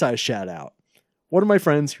anti shout out. One of my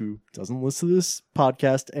friends who doesn't listen to this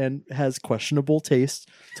podcast and has questionable taste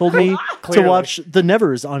told me to watch The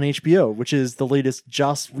Nevers on HBO, which is the latest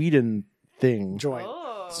Joss Whedon thing. Joint.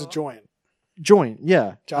 It's a joint. Joint,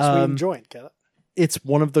 yeah. Joss Whedon joint. Get it? It's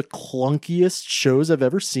one of the clunkiest shows I've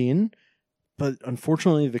ever seen, but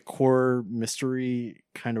unfortunately the core mystery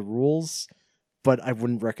kind of rules, but I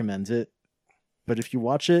wouldn't recommend it. But if you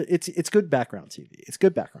watch it, it's good background TV. It's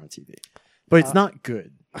good background TV. But it's not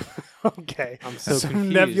good. Okay. I'm so Some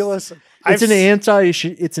confused. nebulous. It's an anti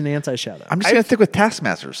shout out. I'm just gonna stick with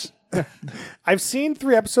Taskmasters. I've seen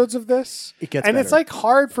 3 episodes of this. It gets and better. it's like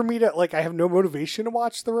hard for me to like. I have no motivation to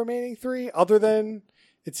watch the remaining 3, other than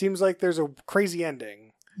it seems like there's a crazy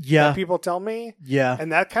ending. Yeah. That people tell me, Yeah.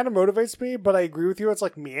 and that kind of motivates me. But I agree with you. It's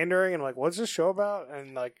like meandering and like, what's this show about?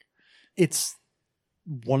 And like, It's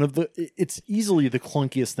it's easily the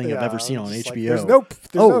clunkiest thing I've yeah, ever seen on just HBO. like, there's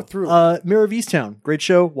no through. Mayor of Easttown. Great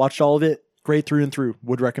show. Watched all of it. Great through and through.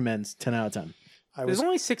 Would recommend. 10 out of 10. There's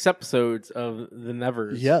only 6 episodes of The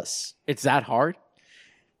Nevers. Yes. It's that hard?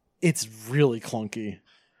 It's really clunky.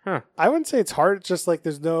 I wouldn't say it's hard. It's just like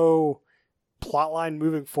there's no plot line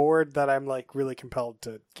moving forward that I'm like really compelled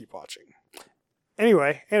to keep watching.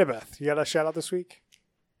 Anyway, Annabeth, you got a shout out this week?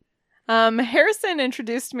 Harrison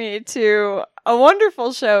introduced me to a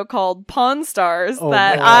wonderful show called Pawn Stars Oh,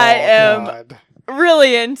 that my I am God.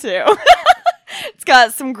 really into. It's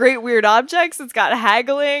got some great weird objects. It's got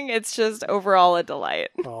haggling. It's just overall a delight.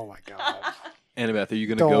 Oh my God. Annabeth, are you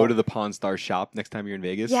going to Don't. go to the Pawn Star shop next time you're in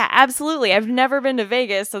Vegas? Yeah, absolutely. I've never been to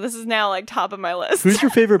Vegas, so this is now like top of my list. Who's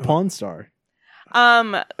your favorite Pawn Star?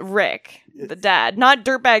 Rick, the dad, not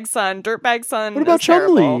Dirtbag Son. Dirtbag Son. What about is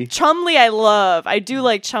terrible. Chumlee? Chumlee, I love. I do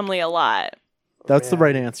like Chumlee a lot. That's the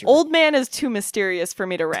right answer. Old man is too mysterious for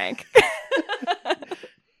me to rank.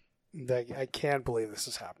 I can't believe this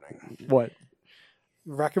is happening. What?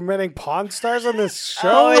 Recommending Pawn Stars on this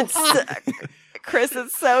Oh, show? it's Chris.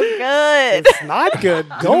 It's so good. It's not good.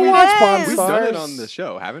 Don't watch Pawn We've Stars. done it on the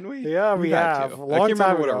show, haven't we? Yeah, we We've had have. to. A I long can't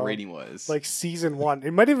time remember what ago. our rating was. Like season 1.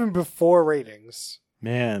 It might have been before ratings.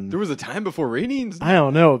 Man. there was a time before ratings. I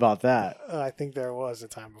don't know about that. I think there was a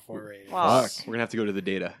time before ratings. Wow. Fuck, we're gonna have to go to the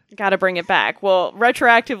data. Got to bring it back. Well,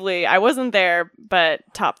 retroactively, I wasn't there, but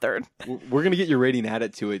top third. We're gonna get your rating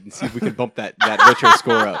added to it and see if we can bump that retro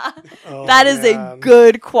score up. Oh, That is a man.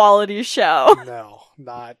 good quality show. No,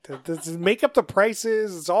 not. Make up the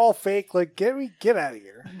prices. It's all fake. Like, get out of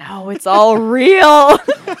here. No, it's all real.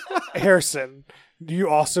 Harrison, you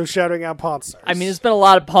also shouting out Pawn Stars. I mean, there's been a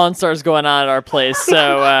lot of Pawn Stars going on at our place,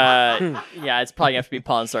 so yeah, it's probably gonna have to be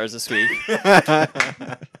Pawn Stars this week.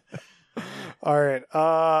 all right.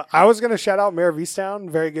 I was gonna shout out Mayor of Easttown.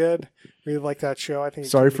 Very good. Really like that show. I think.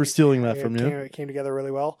 Sorry for stealing that from you. It came together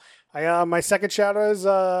really well. My second shout out is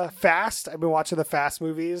Fast. I've been watching the Fast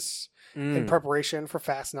movies in preparation for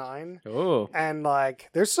Fast 9, Oh. and like,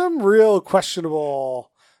 there's some real questionable.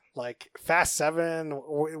 Like Fast 7,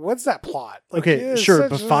 what's that plot? Like, Okay, it's sure, such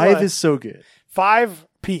but a, 5 like, is so good. 5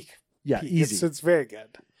 peak. Yeah, Peak. easy. It's very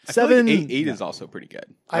good. I feel 7 like eight is also pretty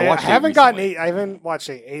good. I watched haven't eight gotten recently. 8. I haven't watched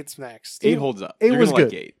 8. 8's next. 8 holds up. It You're was gonna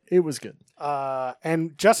good. Like 8. It was good.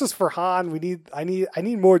 And Justice for Han. I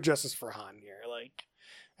need more Justice for Han here. Like,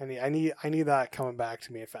 I need that coming back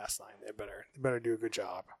to me at Fast 9. They better do a good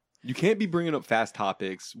job. You can't be bringing up fast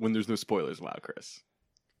topics when there's no spoilers allowed, Chris.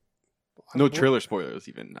 No trailer spoilers,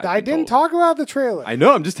 even. I've I been didn't told. talk about the trailer. I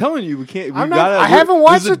know. I'm just telling you, we can't. I'm not- I haven't This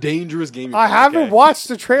watched is a it. dangerous game. I haven't okay? watched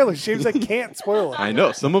the trailer. James, I can't spoil it. I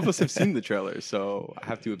know. Some of us have seen the trailer, so I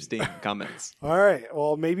have to abstain from comments. All right.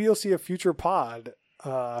 Well, maybe you'll see a future pod.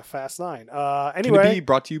 Fast 9. Can Anyway. it be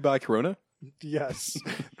brought to you by Corona? Yes.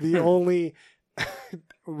 The only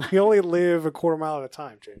we only live a quarter mile at a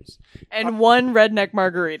time, James. And one redneck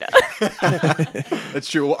margarita. That's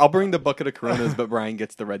true. Well, I'll bring the bucket of Coronas, but Brian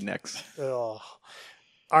gets the rednecks. Ugh.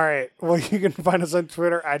 All right. Well, you can find us on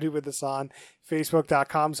Twitter at WhoWithUsOn,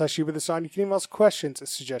 Facebook.com/WhoWithUsOn. You can email us questions and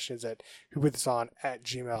suggestions at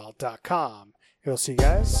WhoWithUsOn@gmail.com. We'll see you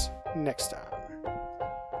guys next time.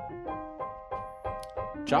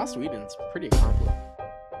 Joss Whedon's pretty accomplished.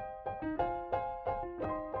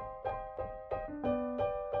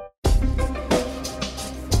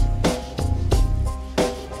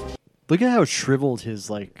 Look at how shriveled his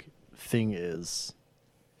like thing is.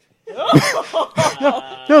 No,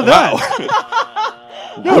 that.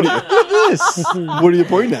 No, look at this. What are you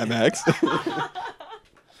pointing at, Max?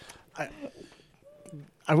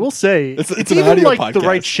 I will say It's it's an even audio like the podcast.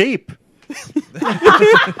 right shape.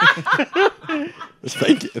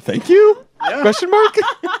 Thank you? Question mark?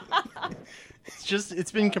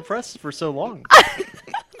 It's been compressed for so long.